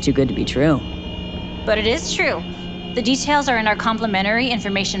 That's just too good to be true. But it is true. The details are in our complimentary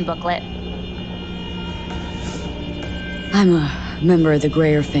information booklet. I'm a member of the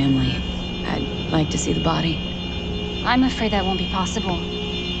Greyer family. I'd like to see the body. I'm afraid that won't be possible.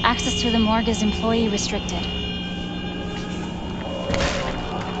 Access to the morgue is employee restricted.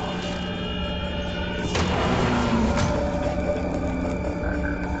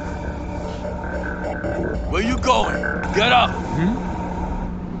 Where you going? Get up!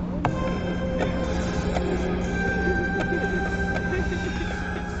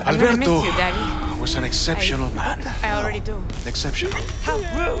 Alberto was an exceptional man. I already do. Exceptional. How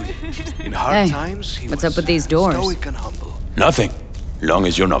rude. In hard times, he what's was up with these doors? stoic and humble. Nothing. Long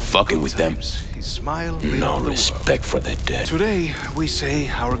as you're not fucking with them. He smiled. No respect for the dead. Today, we say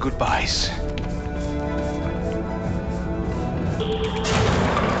our goodbyes.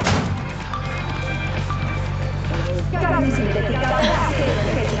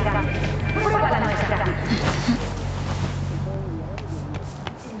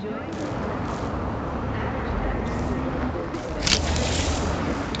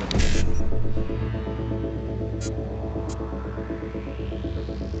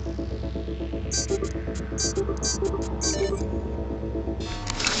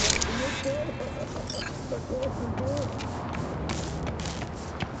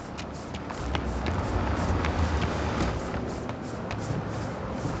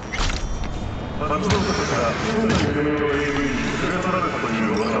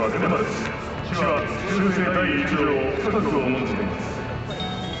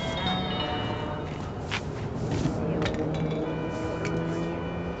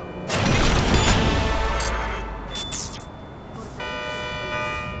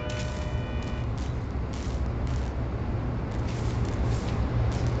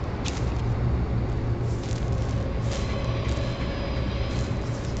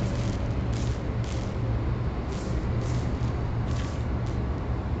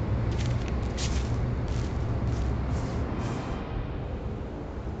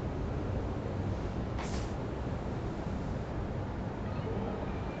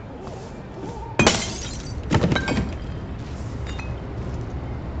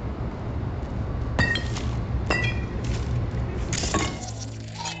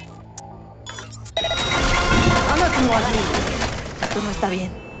 Esto no está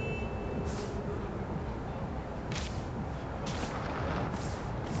bien.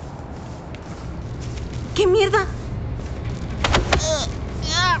 ¿Qué mierda?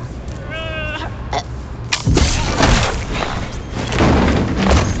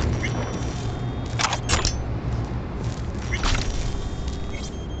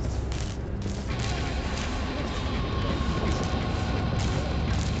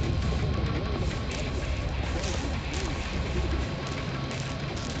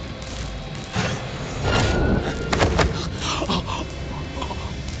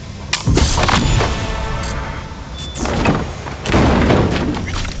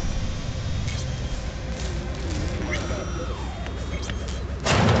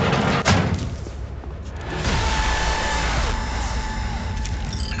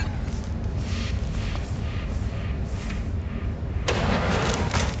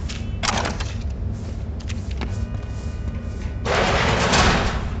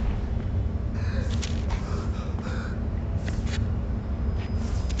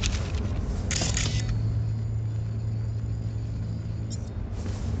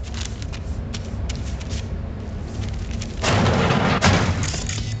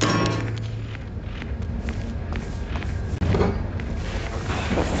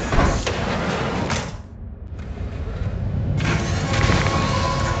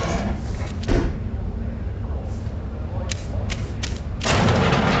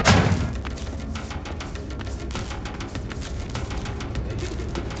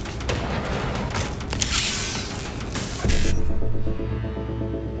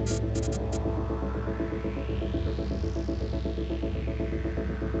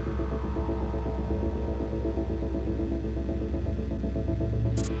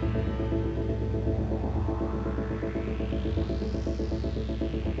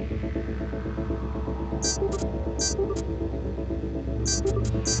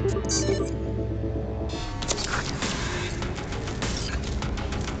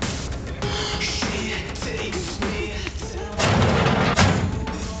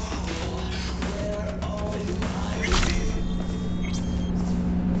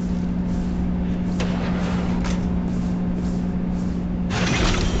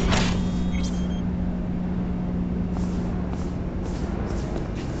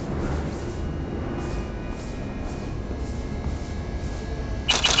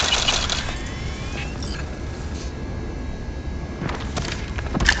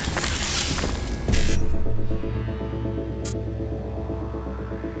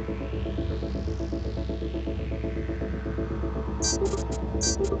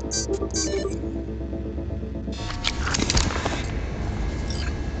 Hello?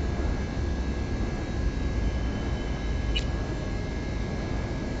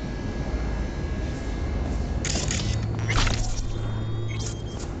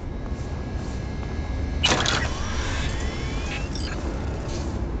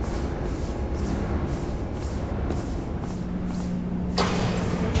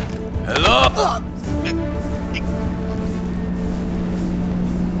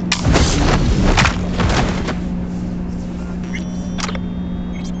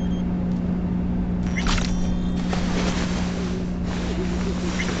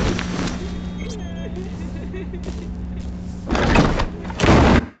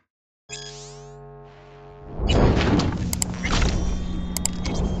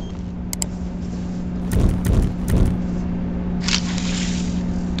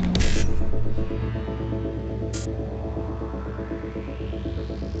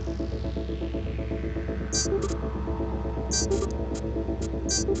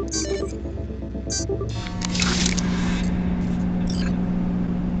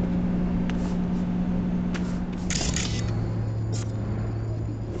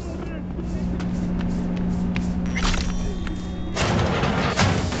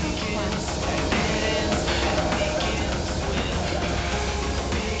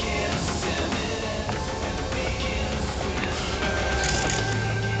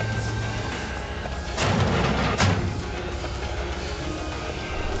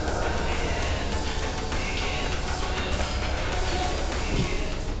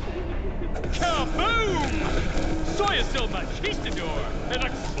 Kaboom! Soy still machistador! An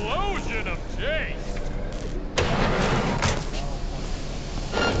explosion of taste!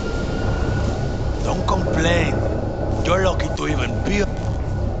 Don't complain. You're lucky to even be.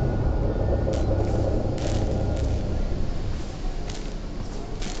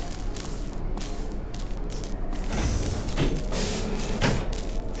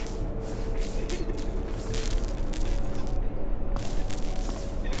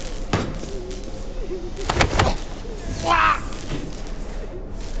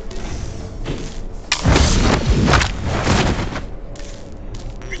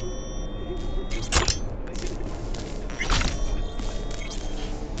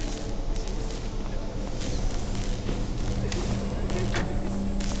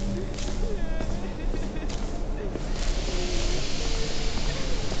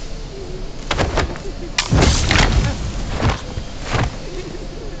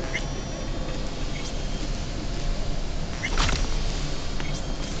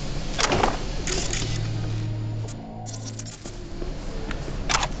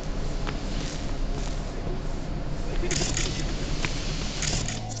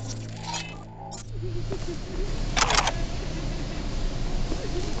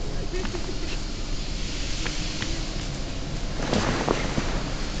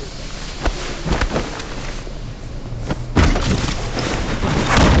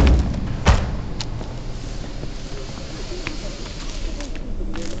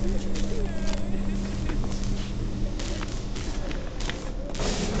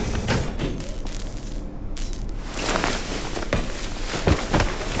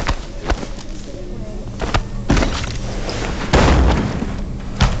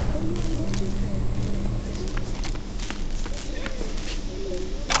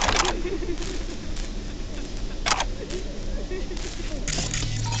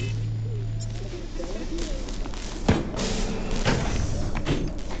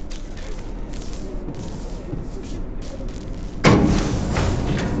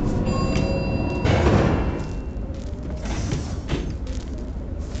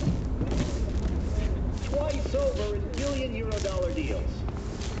 Twice over in billion euro-dollar deals.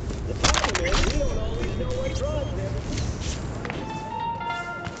 The problem is we don't always know what drives them.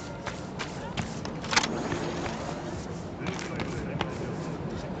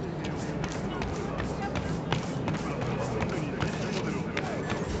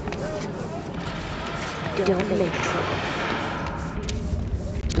 Don't make trouble.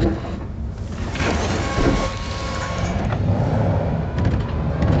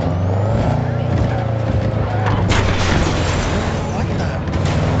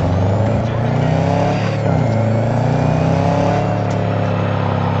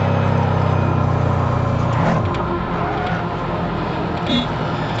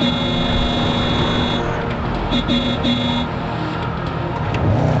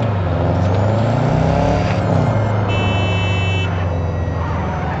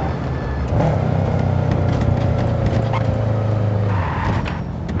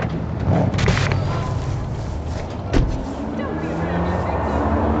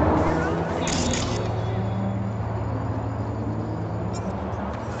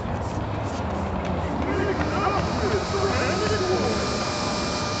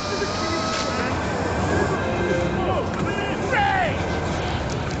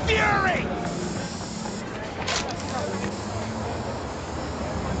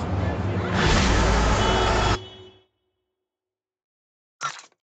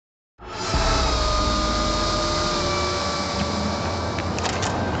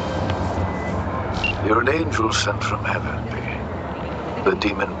 You're an angel sent from heaven, V. The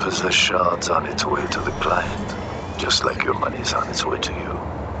demon-possessed shard's on its way to the client, just like your money's on its way to you.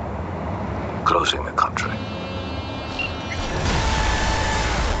 Closing the contract.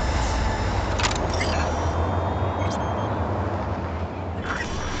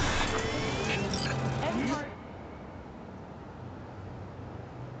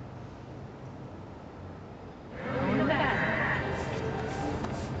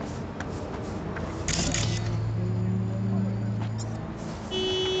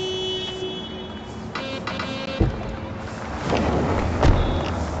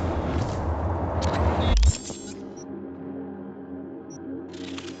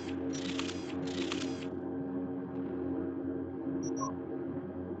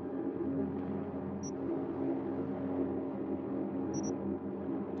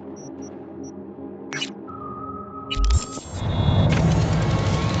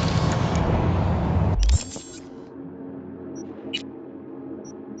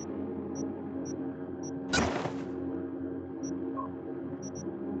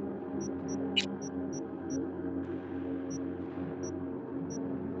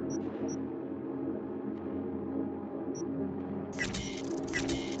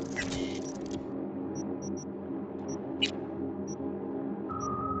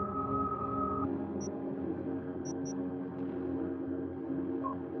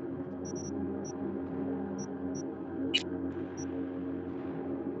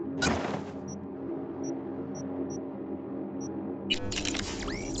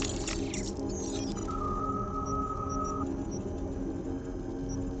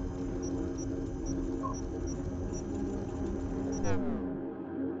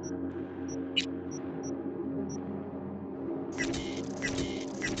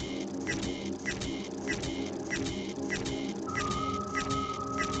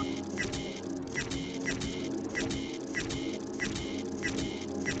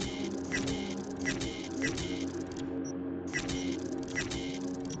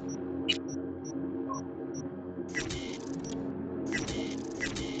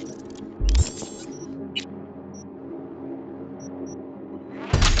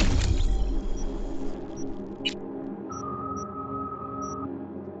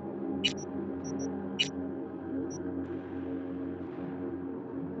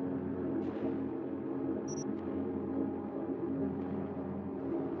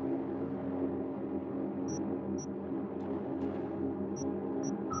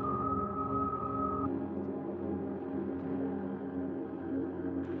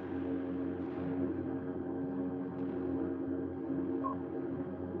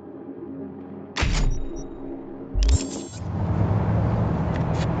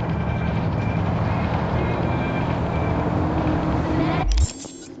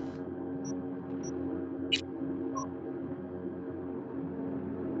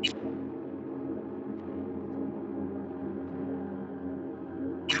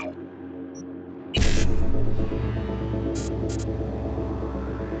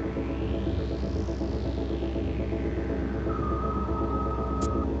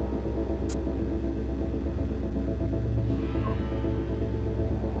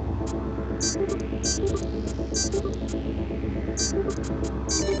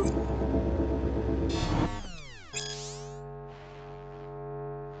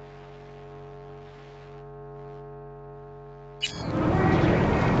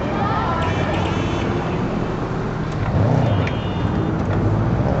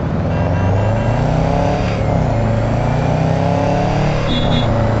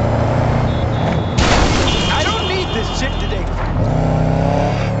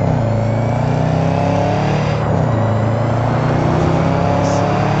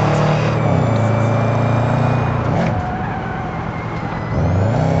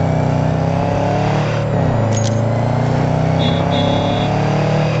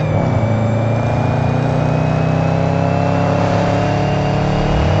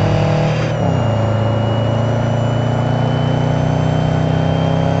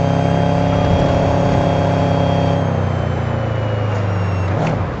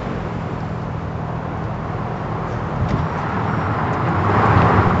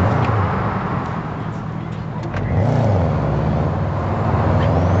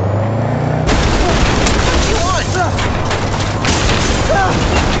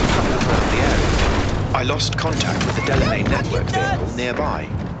 I lost contact with the Delamain network vehicle nearby.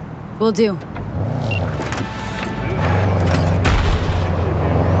 Will do.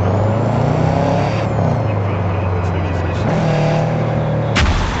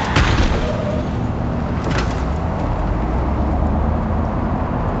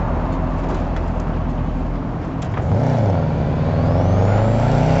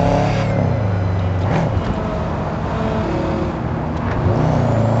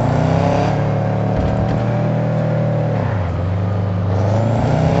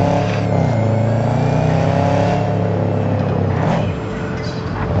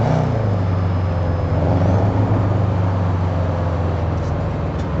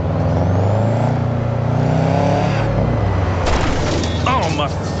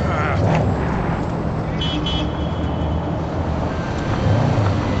 must.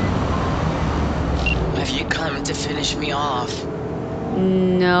 Have you come to finish me off?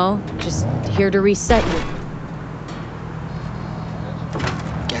 No, just here to reset you.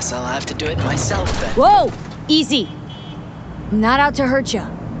 Guess I'll have to do it myself then. Whoa! Easy! I'm not out to hurt you.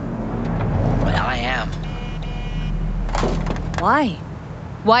 But I am. Why?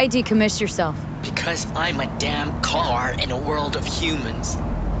 Why decommiss yourself? Because I'm a damn car in a world of humans.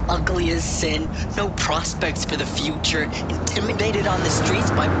 Ugly as sin, no prospects for the future, intimidated on the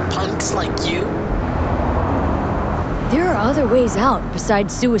streets by punks like you. There are other ways out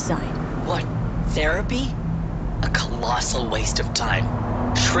besides suicide. What? Therapy? A colossal waste of time.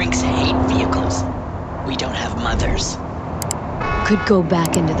 Shrinks hate vehicles. We don't have mothers. Could go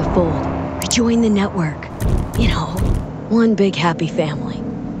back into the fold. Rejoin the network. You know, one big happy family.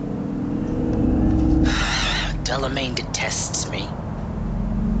 Delamain detests me.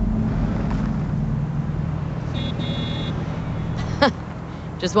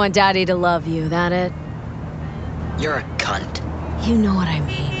 Just want Daddy to love you, that it? You're a cunt. You know what I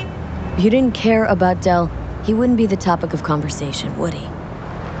mean. If you didn't care about Del, he wouldn't be the topic of conversation, would he?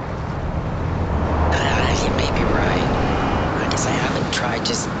 You may be right. I guess I haven't tried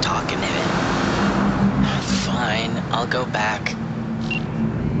just talking to him. Fine, I'll go back.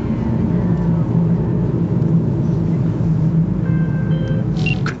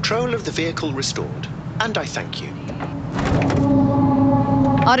 Control of the vehicle restored, and I thank you.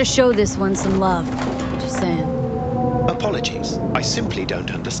 Ought to show this one some love. Just saying. Apologies, I simply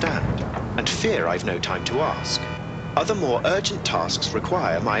don't understand, and fear I've no time to ask. Other more urgent tasks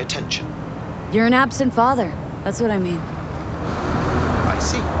require my attention. You're an absent father. That's what I mean. I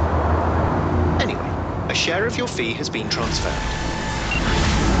see. Anyway, a share of your fee has been transferred.